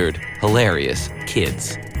 weird, hilarious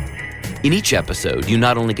kids. In each episode, you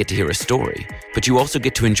not only get to hear a story, but you also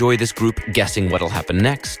get to enjoy this group guessing what'll happen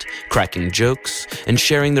next, cracking jokes, and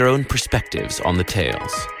sharing their own perspectives on the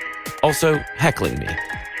tales. Also, heckling me.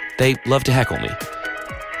 They love to heckle me.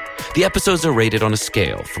 The episodes are rated on a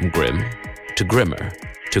scale from grim to grimmer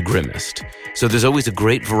to grimmest, so there's always a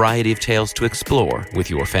great variety of tales to explore with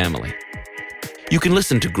your family. You can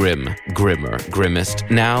listen to Grim, Grimmer, Grimmest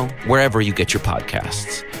now wherever you get your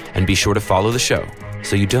podcasts, and be sure to follow the show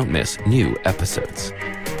so you don't miss new episodes.